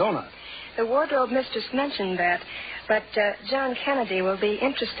Arizona. The wardrobe mistress mentioned that, but John Kennedy will be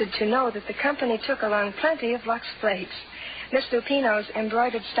interested to know that the company took along plenty of Lux Flakes. Miss Lupino's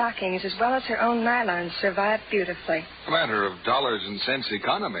embroidered stockings, as well as her own nylons, survived beautifully. A matter of dollars and cents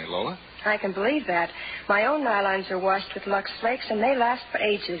economy, Lola. I can believe that. My own nylons are washed with Lux Flakes, and they last for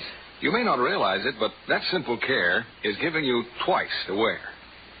ages. You may not realize it, but that simple care is giving you twice to wear.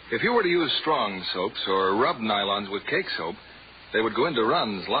 If you were to use strong soaps or rub nylons with cake soap, they would go into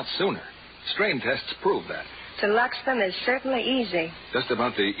runs a lot sooner. Strain tests prove that. To Lux them is certainly easy. Just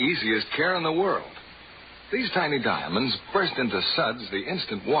about the easiest care in the world. These tiny diamonds burst into suds the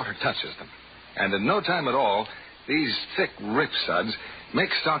instant water touches them. And in no time at all, these thick rip suds make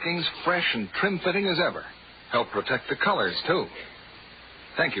stockings fresh and trim-fitting as ever. Help protect the colors, too.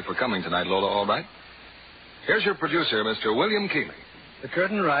 Thank you for coming tonight, Lola Albright. Here's your producer, Mr. William Keeley. The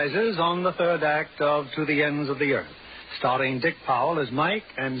curtain rises on the third act of To the Ends of the Earth, starring Dick Powell as Mike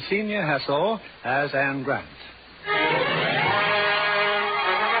and Senior Hassel as Anne Grant.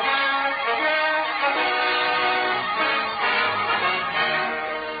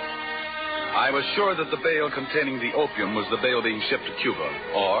 I was sure that the bale containing the opium was the bale being shipped to Cuba.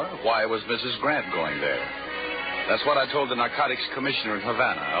 Or, why was Mrs. Grant going there? That's what I told the narcotics commissioner in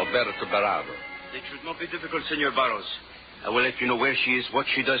Havana, Alberto Berardo. It should not be difficult, Senor Barros. I will let you know where she is, what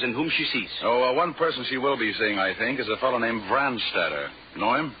she does, and whom she sees. Oh, one person she will be seeing, I think, is a fellow named Brandstatter.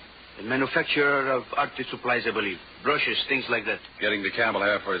 Know him? A manufacturer of arty supplies, I believe. Brushes, things like that. Getting the camel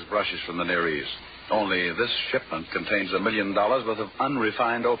hair for his brushes from the Near East. Only this shipment contains $1 million worth of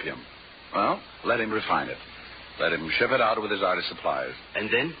unrefined opium. Well, let him refine it. Let him ship it out with his arty supplies. And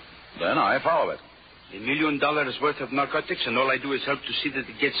then? Then I follow it. $1 million worth of narcotics, and all I do is help to see that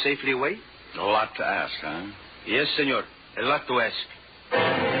it gets safely away? A lot to ask, huh? Yes, senor. A lot to ask.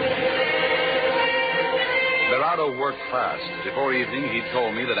 Berardo worked fast. Before evening, he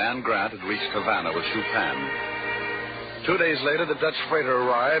told me that Anne Grant had reached Havana with Chupin. 2 days later, the Dutch freighter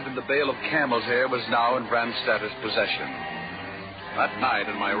arrived, and the bale of camel's hair was now in Brandstadter's possession. That night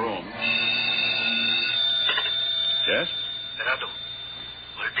in my room... Yes? Bernardo.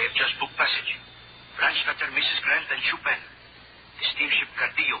 Well, they've just booked passage. Brandstatter, Mrs. Grant, and Chupin. The steamship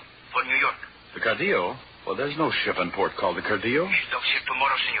Cardillo for New York. The Cardillo? Well, there's no ship in port called the Cardillo. She docks here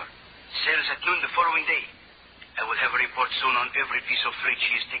tomorrow, senor. Sails at noon the following day. I will have a report soon on every piece of freight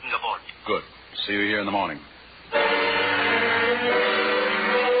she is taking aboard. Good. See you here in the morning.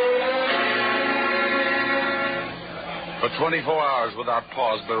 For 24 hours without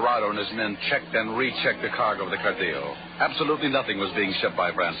pause, Berardo and his men checked and rechecked the cargo of the Cardillo. Absolutely nothing was being shipped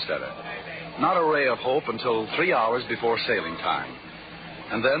by Brandstatter. Not a ray of hope until 3 hours before sailing time.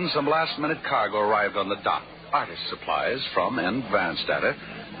 And then some last-minute cargo arrived on the dock. Artist supplies from N. Brandstatter,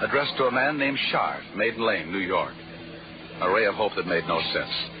 addressed to a man named Chart, Maiden Lane, New York. A ray of hope that made no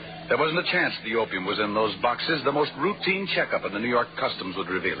sense. There wasn't a chance the opium was in those boxes. The most routine checkup in the New York Customs would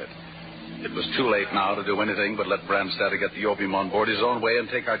reveal it. It was too late now to do anything but let Brandstatter get the opium on board his own way and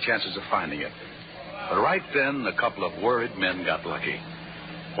take our chances of finding it. But right then, a couple of worried men got lucky.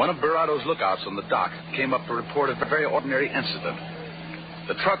 One of Berado's lookouts on the dock came up to report a very ordinary incident.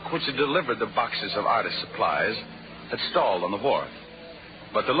 The truck which had delivered the boxes of artist supplies had stalled on the wharf.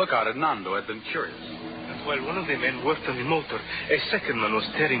 But the lookout, Hernando, had been curious. And while one of the men worked on the motor, a second man was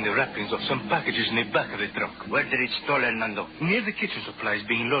tearing the wrappings of some packages in the back of the truck. Where did it stall, Hernando? Near the kitchen supplies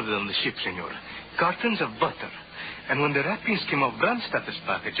being loaded on the ship, senor. Cartons of butter. And when the wrappings came off Brandstatter's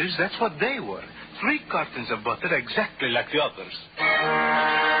packages, that's what they were. 3 cartons of butter exactly like the others.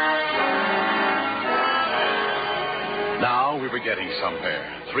 Now we were getting somewhere.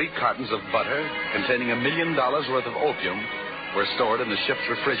 3 cartons of butter containing $1 million worth of opium were stored in the ship's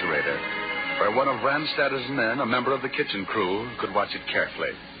refrigerator, where one of Brandstatter's men, a member of the kitchen crew, could watch it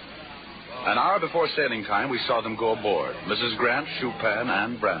carefully. An hour before sailing time, we saw them go aboard, Mrs. Grant, Chupin,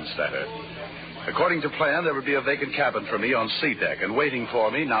 and Brandstatter. According to plan, there would be a vacant cabin for me on sea deck, and waiting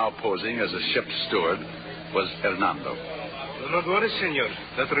for me, now posing as a ship's steward, was Hernando. Do not worry, senor.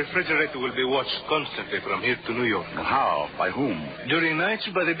 That refrigerator will be watched constantly from here to New York. How? By whom? During nights,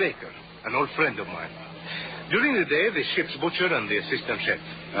 by the baker, an old friend of mine. During the day, the ship's butcher and the assistant chef.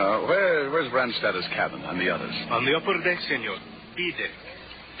 Where's Brandstatter's cabin and the others? On the upper deck, senor. B deck.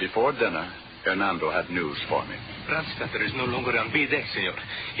 Before dinner, Hernando had news for me. Brandstatter is no longer on B deck, senor.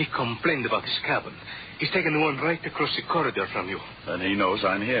 He complained about his cabin. He's taken the one right across the corridor from you. Then he knows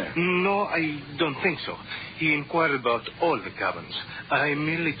I'm here. No, I don't think so. He inquired about all the cabins. I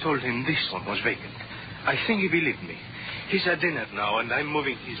merely told him this one was vacant. I think he believed me. He's at dinner now, and I'm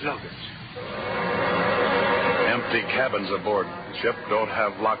moving his luggage. Empty cabins aboard ship don't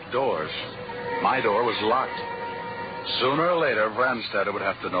have locked doors. My door was locked. Sooner or later, Brandstatter would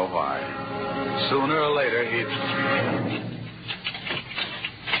have to know why. Sooner or later, he'd...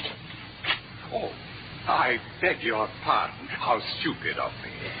 Oh, I beg your pardon. How stupid of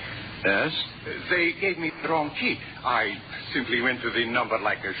me. Yes? They gave me the wrong key. I simply went to the number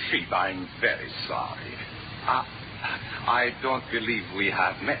like a sheep. I'm very sorry. I don't believe we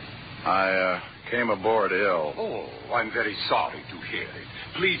have met. I came aboard ill. Oh, I'm very sorry to hear it.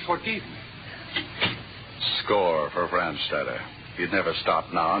 Please forgive me. Score for Brandstatter. He'd never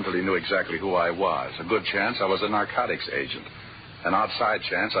stop now until he knew exactly who I was. A good chance I was a narcotics agent. An outside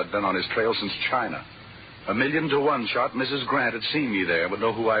chance I'd been on his trail since China. 1,000,000 to 1 shot Mrs. Grant had seen me there, would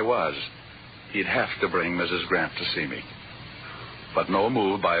know who I was. He'd have to bring Mrs. Grant to see me. But no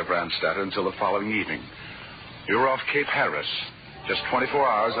move by Brandstatter until the following evening. We were off Cape Harris, just 24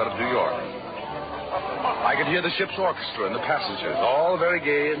 hours out of New York. I could hear the ship's orchestra and the passengers, all very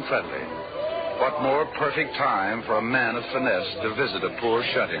gay and friendly. What more perfect time for a man of finesse to visit a poor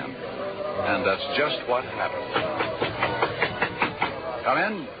shut-in? And that's just what happened. Come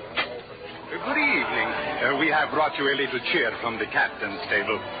in. Good evening. We have brought you a little chair from the captain's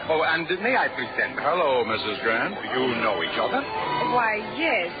table. Oh, and may I present... Hello, Mrs. Grant. You know each other? Why,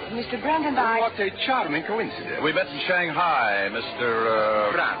 yes. Mr. Grant and I... What a charming coincidence. We met in Shanghai,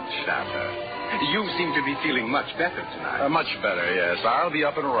 Mr. Brandstatter. You seem to be feeling much better tonight. Much better, yes. I'll be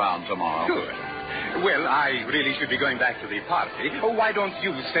up and around tomorrow. Good. Well, I really should be going back to the party. Oh, why don't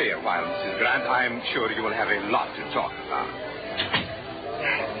you stay a while, Mrs. Grant? I'm sure you will have a lot to talk about.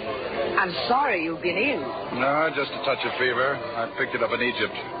 I'm sorry you've been ill. No, just a touch of fever. I picked it up in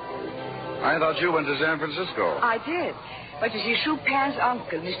Egypt. I thought you went to San Francisco. I did. But you see, Chupin's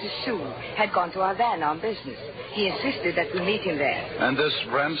uncle, Mr. Sue, had gone to Havana on business. He insisted that we meet him there. And this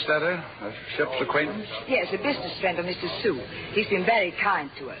Brandstatter, a ship's acquaintance? Yes, a business friend of Mr. Sue. He's been very kind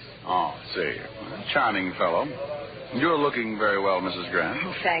to us. Oh, see. Charming fellow. You're looking very well, Mrs. Grant.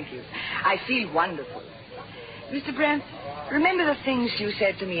 Oh, thank you. I feel wonderful. Mr. Brent, remember the things you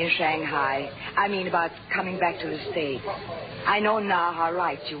said to me in Shanghai? I mean about coming back to the States. I know now how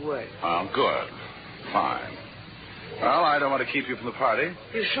right you were. Oh, good. Fine. Well, I don't want to keep you from the party.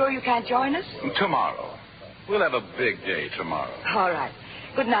 You sure you can't join us? Tomorrow. We'll have a big day tomorrow. All right.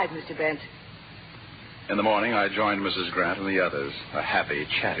 Good night, Mr. Brent. In the morning, I joined Mrs. Grant and the others. A happy,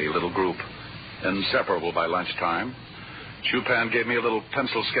 chatty little group. Inseparable by lunchtime. Chupin gave me a little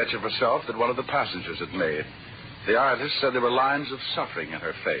pencil sketch of herself that one of the passengers had made. The artist said there were lines of suffering in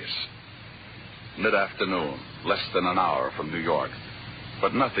her face. Mid-afternoon, less than an hour from New York.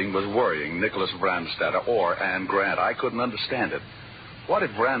 But nothing was worrying Nicholas Brandstatter or Anne Grant. I couldn't understand it. What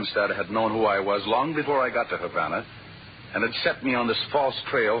if Brandstatter had known who I was long before I got to Havana and had set me on this false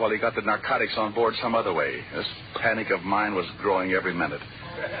trail while he got the narcotics on board some other way? This panic of mine was growing every minute.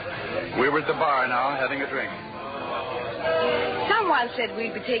 We were at the bar now, having a drink. Someone said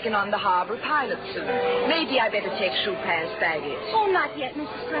we'd be taking on the harbor pilot soon. Maybe I better take Chupin's baggage. Oh, not yet,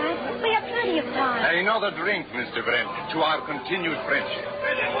 Mrs. Grant. We have plenty of time. Another drink, Mr. Brent, to our continued friendship.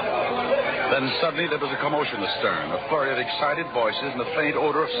 Then suddenly there was a commotion astern, a flurry of excited voices and the faint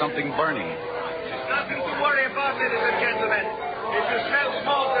odor of something burning. Nothing to worry about, ladies and gentlemen. If you smell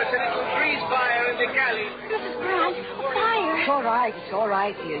smoke, there's a little grease fire in the galley. Mrs. Grant, a fire. It's all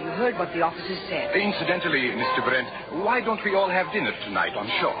right, dear. You heard what the officers said. Incidentally, Mr. Brent, why don't we all have dinner tonight on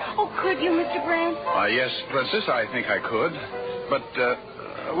shore? Oh, could you, Mr. Brent? Yes, Princess, I think I could.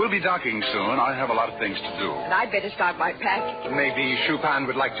 But we'll be docking soon. I have a lot of things to do. And I'd better start my packing. Maybe Chupin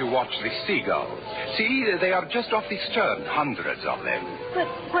would like to watch the seagulls. See, they are just off the stern, hundreds of them. But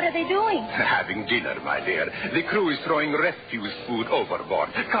what are they doing? Having dinner, my dear. The crew is throwing refuse food overboard.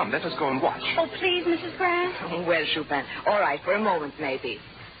 Come, let us go and watch. Oh, please, Mrs. Grant. Oh, well, Chupin. All right, for a moment, maybe.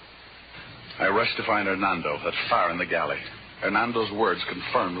 I rushed to find Hernando, that fire in the galley. Hernando's words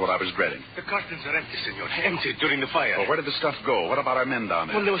confirmed what I was dreading. The cartons are empty, senor. Empty during the fire. Well, where did the stuff go? What about our men down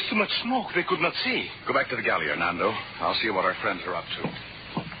there? Well, there was too much smoke. They could not see. Go back to the galley, Hernando. I'll see what our friends are up to.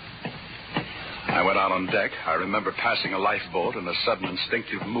 I went out on deck. I remember passing a lifeboat in a sudden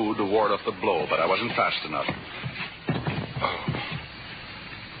instinctive mood to ward off the blow, but I wasn't fast enough. Oh.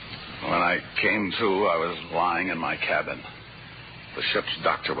 When I came to, I was lying in my cabin. The ship's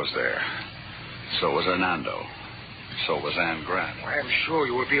doctor was there. So was Hernando. So was Anne Grant. I'm sure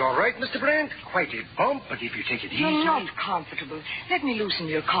you will be all right, Mr. Brand. Quite a bump, but if you take it easy... You're not comfortable. Let me loosen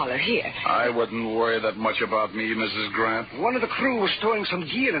your collar here. I wouldn't worry that much about me, Mrs. Grant. One of the crew was stowing some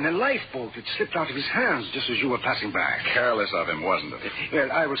gear in a lifeboat. It slipped out of his hands just as you were passing by. Careless of him, wasn't it?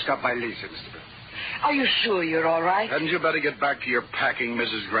 Well, I will stop by later, Mr. Brand. Are you sure you're all right? Hadn't you better get back to your packing,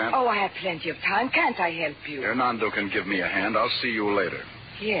 Mrs. Grant? Oh, I have plenty of time. Can't I help you? Hernando can give me a hand. I'll see you later.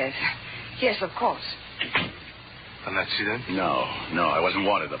 Yes. Yes, of course. An accident? No, I wasn't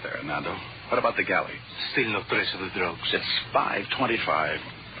wanted up there, Hernando. What about the galley? Still no trace of the drugs. It's 5:25.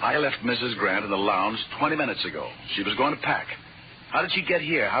 I left Mrs. Grant in the lounge 20 minutes ago. She was going to pack. How did she get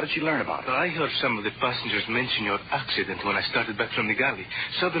here? How did she learn about it? I heard some of the passengers mention your accident when I started back from the galley.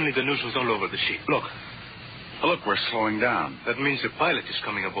 Suddenly the news was all over the ship. Look, we're slowing down. That means the pilot is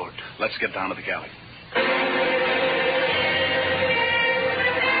coming aboard. Let's get down to the galley.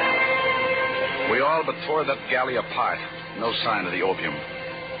 We all but tore that galley apart. No sign of the opium.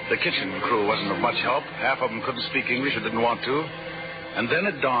 The kitchen crew wasn't of much help. Half of them couldn't speak English or didn't want to. And then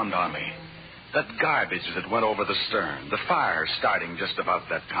it dawned on me. That garbage that went over the stern. The fire starting just about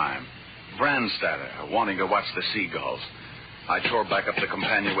that time. Brandstatter wanting to watch the seagulls. I tore back up the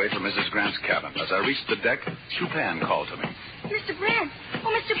companionway for Mrs. Grant's cabin. As I reached the deck, Chupin called to me. Mr. Brand.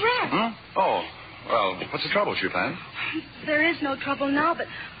 Oh, Mr. Brand. Huh? Oh, well, what's the trouble, Chupin? There is no trouble now, but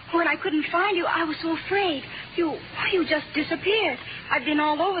when I couldn't find you, I was so afraid. You just disappeared. I've been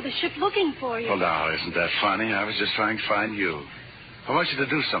all over the ship looking for you. Well, now, isn't that funny? I was just trying to find you. I want you to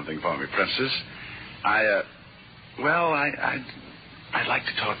do something for me, Princess. I'd like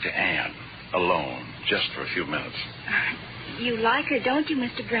to talk to Anne alone, just for a few minutes. You like her, don't you,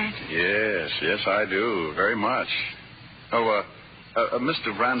 Mr. Brand? Yes, I do, very much. Oh,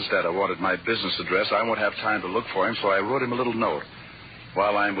 Mr. Brandstatter wanted my business address. I won't have time to look for him, so I wrote him a little note.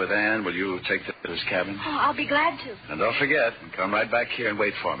 While I'm with Anne, will you take that to his cabin? Oh, I'll be glad to. And don't forget, come right back here and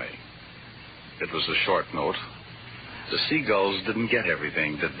wait for me. It was a short note. The seagulls didn't get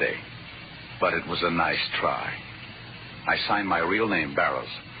everything, did they? But it was a nice try. I signed my real name, Barrows.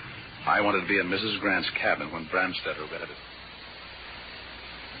 I wanted to be in Mrs. Grant's cabin when Brandstatter read it.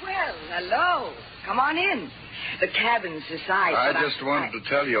 Well, hello. Come on in. The cabin's aside. I just wanted to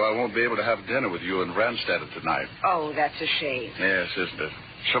tell you I won't be able to have dinner with you and Brandstatter tonight. Oh, that's a shame. Yes, isn't it?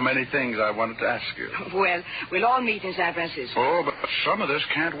 So many things I wanted to ask you. Well, we'll all meet in San Francisco. Oh, but some of this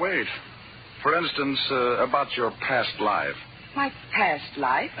can't wait. For instance, about your past life. My past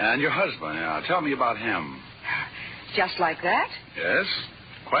life? And your husband, yeah. Tell me about him. Just like that? Yes.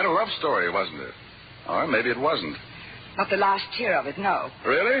 Quite a love story, wasn't it? Or maybe it wasn't. Not the last tear of it, no.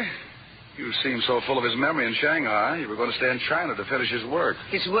 Really? You seemed so full of his memory in Shanghai, you were going to stay in China to finish his work.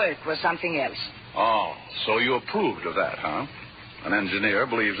 His work was something else. Oh, so you approved of that, huh? An engineer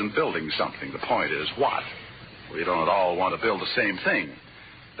believes in building something. The point is, what? We don't at all want to build the same thing.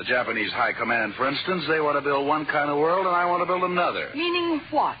 The Japanese High Command, for instance, they want to build one kind of world, and I want to build another. Meaning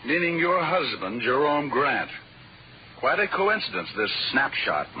what? Meaning your husband, Jerome Grant. Quite a coincidence, this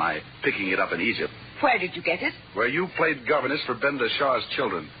snapshot, my picking it up in Egypt. Where did you get it? Where you played governess for Benda Shah's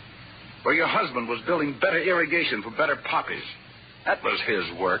children. Where your husband was building better irrigation for better poppies. That was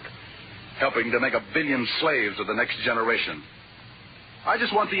his work. Helping to make 1 billion slaves of the next generation. I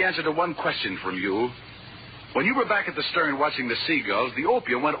just want the answer to one question from you. When you were back at the stern watching the seagulls, the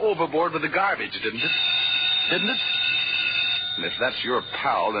opium went overboard with the garbage, didn't it? Didn't it? And if that's your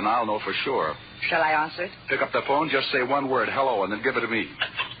pal, then I'll know for sure. Shall I answer it? Pick up the phone, just say one word, hello, and then give it to me.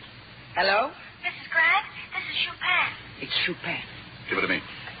 Hello? Mrs. Grant, this is Chupin. It's Chupin. Give it to me.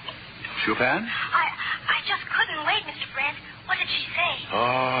 Chupin? I just couldn't wait, Mr. Grant. What did she say?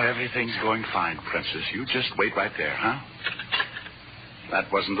 Oh, everything's going fine, Princess. You just wait right there, huh? That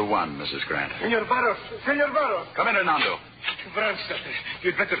wasn't the one, Mrs. Grant. Senor Barros. Senor Barros. Come in, Hernando. Brandstatter.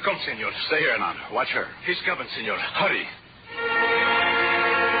 You'd better come, senor. Stay here, Hernando. Watch her. He's coming, senor. Hurry.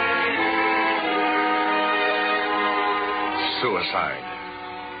 Suicide.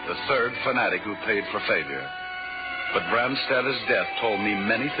 The third fanatic who paid for failure. But Brandstatter's death told me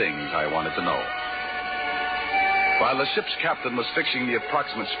many things I wanted to know. While the ship's captain was fixing the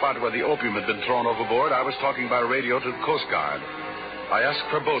approximate spot where the opium had been thrown overboard, I was talking by radio to the Coast Guard. I asked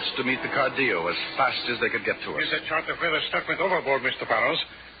for boats to meet the Cardio as fast as they could get to us. Is a charter where the stuff went overboard, Mr. Barrows?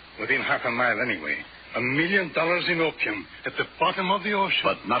 Within half a mile, anyway. $1 million in opium at the bottom of the ocean.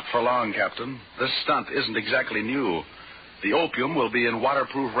 But not for long, Captain. This stunt isn't exactly new. The opium will be in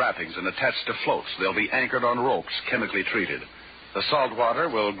waterproof wrappings and attached to floats. They'll be anchored on ropes, chemically treated. The salt water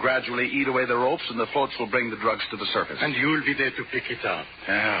will gradually eat away the ropes, and the floats will bring the drugs to the surface. And you'll be there to pick it up.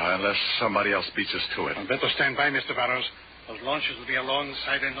 Yeah, unless somebody else beats us to it. I'd better stand by, Mr. Barrows. Those launches will be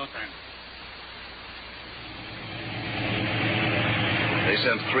alongside in no time. They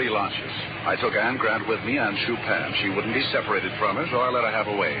sent 3 launches. I took Anne Grant with me and Chupin. She wouldn't be separated from us, or I let her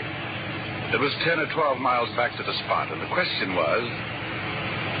have a way. It was 10 or 12 miles back to the spot, and the question was,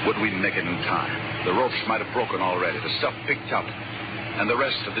 would we make it in time? The ropes might have broken already, the stuff picked up, and the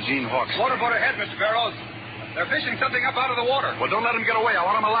rest of the Gene Hawks... Motorboat ahead, Mr. Barrows. They're fishing something up out of the water. Well, don't let them get away. I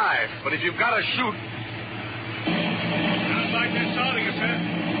want them alive. But if you've got to shoot... Sounds like they're starting us, sir.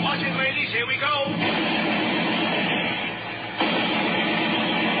 Watch it, ladies. Here we go.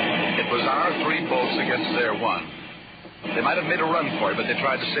 It was our 3 boats against their 1. They might have made a run for it, but they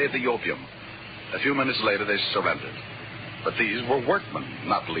tried to save the opium. A few minutes later, they surrendered. But these were workmen,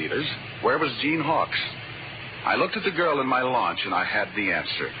 not leaders. Where was Gene Hawks? I looked at the girl in my launch, and I had the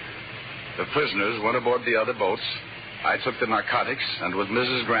answer. The prisoners went aboard the other boats. I took the narcotics, and with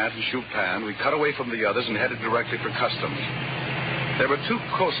Mrs. Grant and Chupin, we cut away from the others and headed directly for customs. There were 2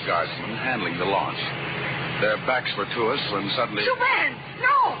 Coast Guardsmen handling the launch. Their backs were to us when suddenly... Chupin!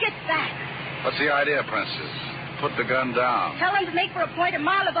 No! Get back! What's the idea, Princess? Put the gun down. Tell him to make for a point a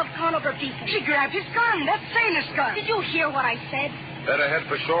mile above Conover Beacon. She grabbed his gun. That's Sailor's gun. Did you hear what I said? Better head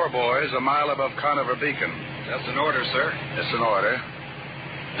for shore, boys, a mile above Conover Beacon. That's an order, sir. It's an order.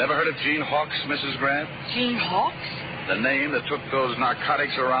 Never heard of Gene Hawks, Mrs. Grant? Gene Hawks? The name that took those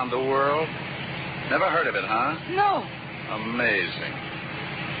narcotics around the world? Never heard of it, huh? No. Amazing.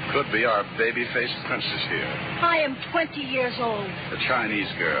 Could be our baby-faced princess here. I am 20 years old. The Chinese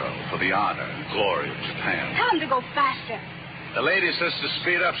girl for the honor and glory of Japan. Tell him to go faster. The lady says to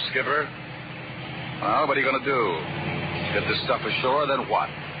speed up, Skipper. Well, what are you going to do? Get this stuff ashore, then what?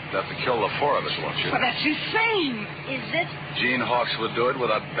 You'll have to kill the 4 of us, won't you? But that's insane. Is it? Gene Hawks would do it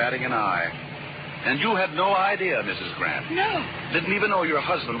without batting an eye. And you had no idea, Mrs. Grant. No. Didn't even know your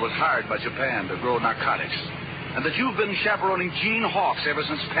husband was hired by Japan to grow narcotics. And that you've been chaperoning Gene Hawks ever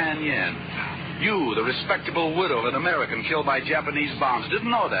since Pan Yin. You, the respectable widow of an American killed by Japanese bombs,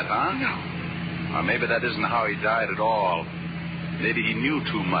 didn't know that, huh? No. Or maybe that isn't how he died at all. Maybe he knew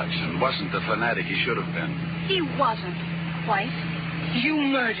too much and wasn't the fanatic he should have been. He wasn't, quite. You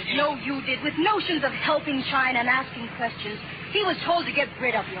murdered him. No, you did, with notions of helping China and asking questions. He was told to get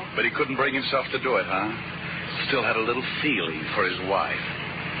rid of you. But he couldn't bring himself to do it, huh? Still had a little feeling for his wife.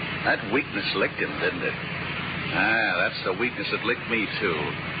 That weakness licked him, didn't it? Ah, that's the weakness that licked me, too.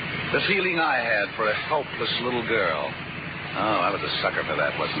 The feeling I had for a helpless little girl. Oh, I was a sucker for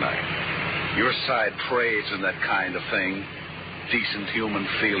that, wasn't I? Your side trades in that kind of thing. Decent human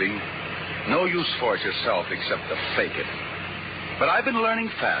feeling. No use for it yourself except to fake it. But I've been learning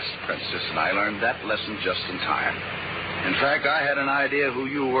fast, Princess, and I learned that lesson just in time. In fact, I had an idea who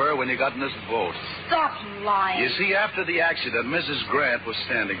you were when you got in this boat. Stop lying. You see, after the accident, Mrs. Grant was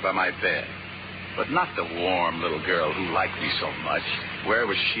standing by my bed. But not the warm little girl who liked me so much. Where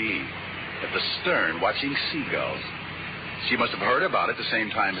was she? At the stern, watching seagulls. She must have heard about it the same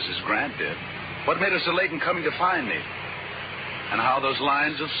time Mrs. Grant did. What made her so late in coming to find me? And how those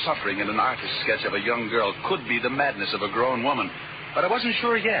lines of suffering in an artist's sketch of a young girl could be the madness of a grown woman. But I wasn't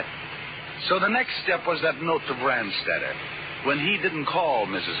sure yet. So the next step was that note to Brandstetter. When he didn't call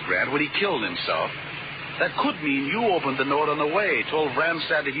Mrs. Grant, when he killed himself, that could mean you opened the note on the way, told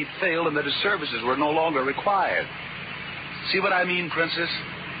Brandstetter he'd failed and that his services were no longer required. See what I mean, Princess?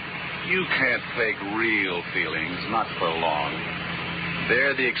 You can't fake real feelings, not for long.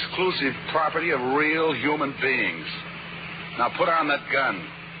 They're the exclusive property of real human beings. Now put on that gun.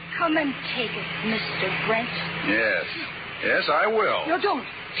 Come and take it, Mr. Brent. Yes. Yes, I will. No, don't.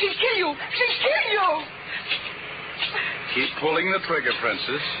 She's kill you. She's kill you. Keep pulling the trigger,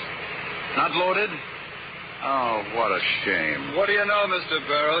 Princess. Not loaded? Oh, what a shame. What do you know, Mr.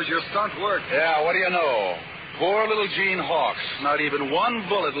 Barrows? Your stunt worked. Yeah, what do you know? Poor little Jean Hawks. Not even one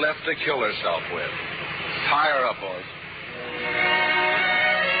bullet left to kill herself with. Tie her up, boys.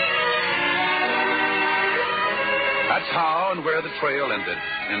 That's how and where the trail ended,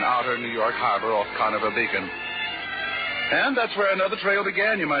 in outer New York Harbor off Conover Beacon. And that's where another trail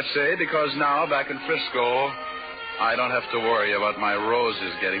began, you might say, because now, back in Frisco, I don't have to worry about my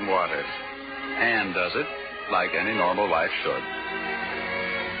roses getting watered. Anne does it, like any normal life should.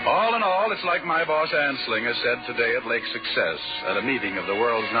 All in all, it's like my boss Ann Slinger said today at Lake Success at a meeting of the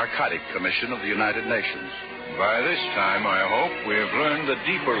World's Narcotic Commission of the United Nations. By this time, I hope we have learned the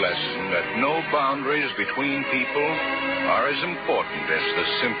deeper lesson that no boundaries between people are as important as the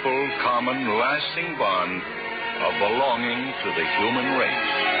simple, common, lasting bond of belonging to the human race.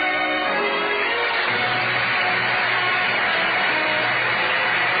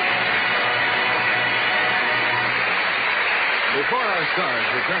 Before our stars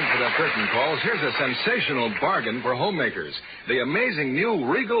return for their curtain calls, here's a sensational bargain for homemakers. The amazing new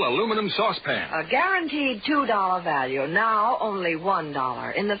Regal aluminum saucepan. A guaranteed $2 value, now only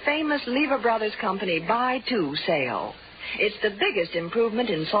 $1, in the famous Lever Brothers Company Buy Two sale. It's the biggest improvement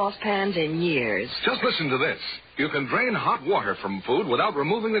in saucepans in years. Just listen to this. You can drain hot water from food without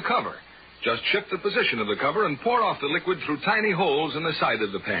removing the cover. Just shift the position of the cover and pour off the liquid through tiny holes in the side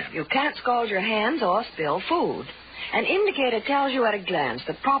of the pan. You can't scald your hands or spill food. An indicator tells you at a glance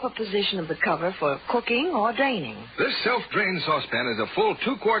the proper position of the cover for cooking or draining. This self-drain saucepan is a full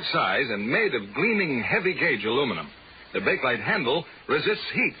 2-quart size and made of gleaming heavy-gauge aluminum. The Bakelite handle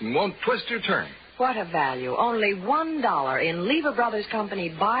resists heat and won't twist or turn. What a value. Only $1 in Lever Brothers Company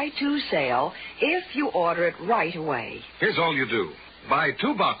Buy Two sale if you order it right away. Here's all you do. Buy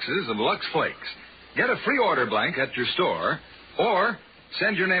 2 boxes of Lux Flakes. Get a free order blank at your store, or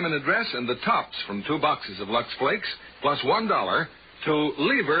send your name and address and the tops from 2 boxes of Lux Flakes, plus $1 to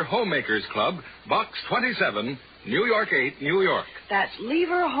Lever Homemakers Club, Box 27, New York 8, New York. That's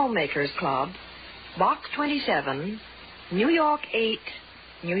Lever Homemakers Club, Box 27, New York 8,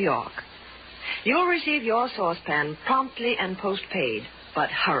 New York. You'll receive your saucepan promptly and postpaid, but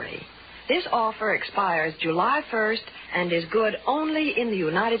hurry. This offer expires July 1st and is good only in the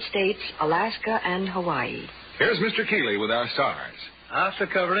United States, Alaska, and Hawaii. Here's Mr. Keeley with our stars. After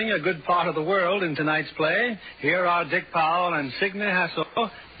covering a good part of the world in tonight's play, here are Dick Powell and Signe Hasso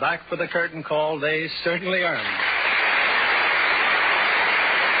back for the curtain call they certainly earned.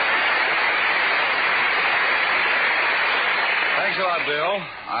 Thanks a lot, Bill.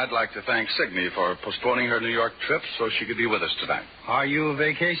 I'd like to thank Signe for postponing her New York trip so she could be with us tonight. Are you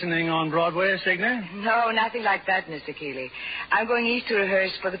vacationing on Broadway, Signe? No, nothing like that, Mr. Keeley. I'm going east to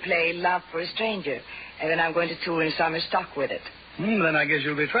rehearse for the play Love for a Stranger, and then I'm going to tour in summer stock with it. Then I guess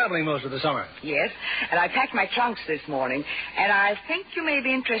you'll be traveling most of the summer. Yes, and I packed my trunks this morning, and I think you may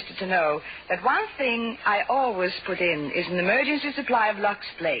be interested to know that one thing I always put in is an emergency supply of Lux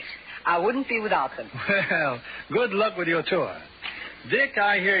Flakes. I wouldn't be without them. Well, good luck with your tour. Dick,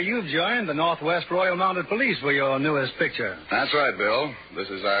 I hear you've joined the Northwest Royal Mounted Police for your newest picture. That's right, Bill. This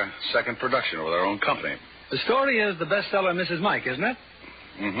is our second production with our own company. The story is the bestseller Mrs. Mike, isn't it?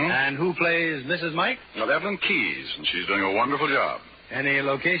 Mm-hmm. And who plays Mrs. Mike? Well, Evelyn Keyes, and she's doing a wonderful job. Any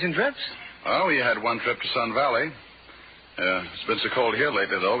location trips? Well, we had one trip to Sun Valley. It's been so cold here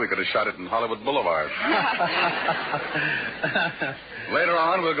lately, though, we could have shot it in Hollywood Boulevard. Later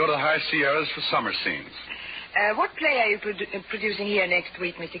on, we'll go to the High Sierras for summer scenes. What play are you producing here next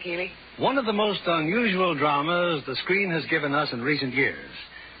week, Mr. Keeley? One of the most unusual dramas the screen has given us in recent years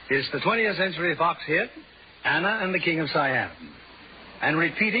is the 20th Century Fox hit, Anna and the King of Siam. And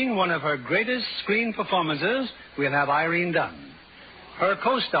repeating one of her greatest screen performances, we'll have Irene Dunn. Her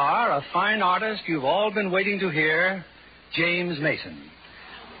co-star, a fine artist you've all been waiting to hear, James Mason.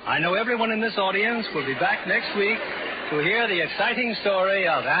 I know everyone in this audience will be back next week to hear the exciting story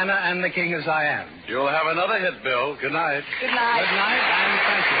of Anna and the King of Siam. You'll have another hit, Bill. Good night. Good night. Good night, and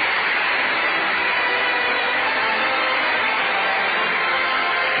thank you.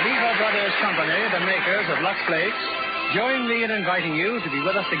 Lever Brothers Company, the makers of Lux Flakes, join me in inviting you to be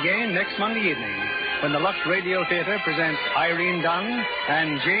with us again next Monday evening when the Lux Radio Theater presents Irene Dunn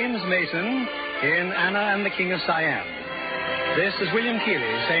and James Mason in Anna and the King of Siam. This is William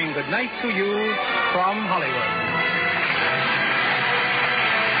Keeley saying good night to you from Hollywood.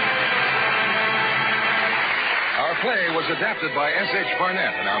 Our play was adapted by S.H.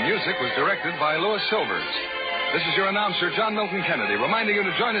 Barnett, and our music was directed by Louis Silvers. This is your announcer, John Milton Kennedy, reminding you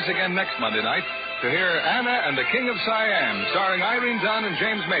to join us again next Monday night to hear Anna and the King of Siam, starring Irene Dunn and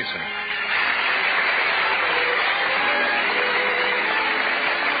James Mason.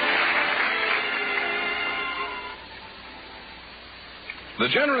 The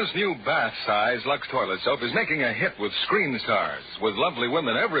generous new bath-size Lux toilet soap is making a hit with screen stars, with lovely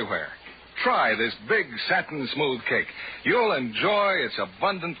women everywhere. Try this big satin smooth cake. You'll enjoy its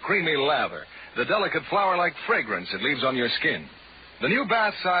abundant creamy lather, the delicate flower-like fragrance it leaves on your skin. The new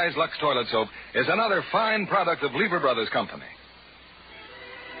bath-size Lux toilet soap is another fine product of Lever Brothers Company.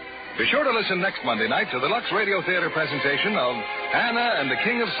 Be sure to listen next Monday night to the Lux Radio Theater presentation of Anna and the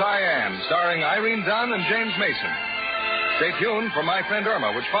King of Siam, starring Irene Dunn and James Mason. Stay tuned for My Friend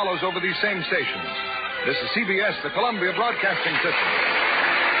Irma, which follows over these same stations. This is CBS, the Columbia Broadcasting System.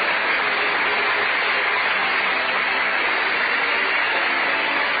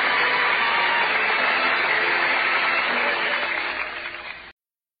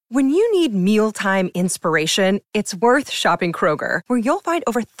 When you need mealtime inspiration, it's worth shopping Kroger, where you'll find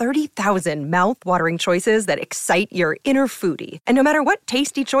over 30,000 mouth-watering choices that excite your inner foodie. And no matter what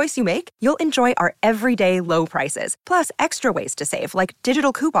tasty choice you make, you'll enjoy our everyday low prices, plus extra ways to save, like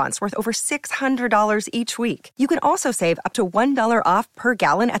digital coupons worth over $600 each week. You can also save up to $1 off per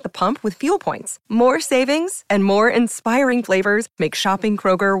gallon at the pump with fuel points. More savings and more inspiring flavors make shopping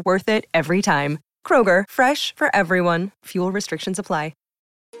Kroger worth it every time. Kroger, fresh for everyone. Fuel restrictions apply.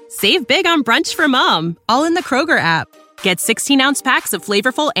 Save big on brunch for mom, all in the Kroger app. Get 16-ounce packs of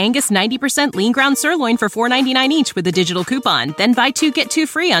flavorful Angus 90% lean ground sirloin for $4.99 each with a digital coupon. Then buy 2, get 2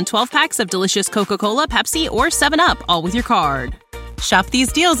 free on 12 packs of delicious Coca-Cola, Pepsi, or 7-Up, all with your card. Shop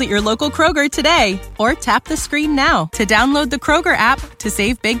these deals at your local Kroger today, or tap the screen now to download the Kroger app to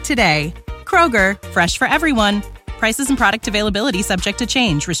save big today. Kroger, fresh for everyone. Prices and product availability subject to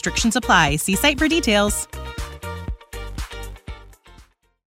change. Restrictions apply. See site for details.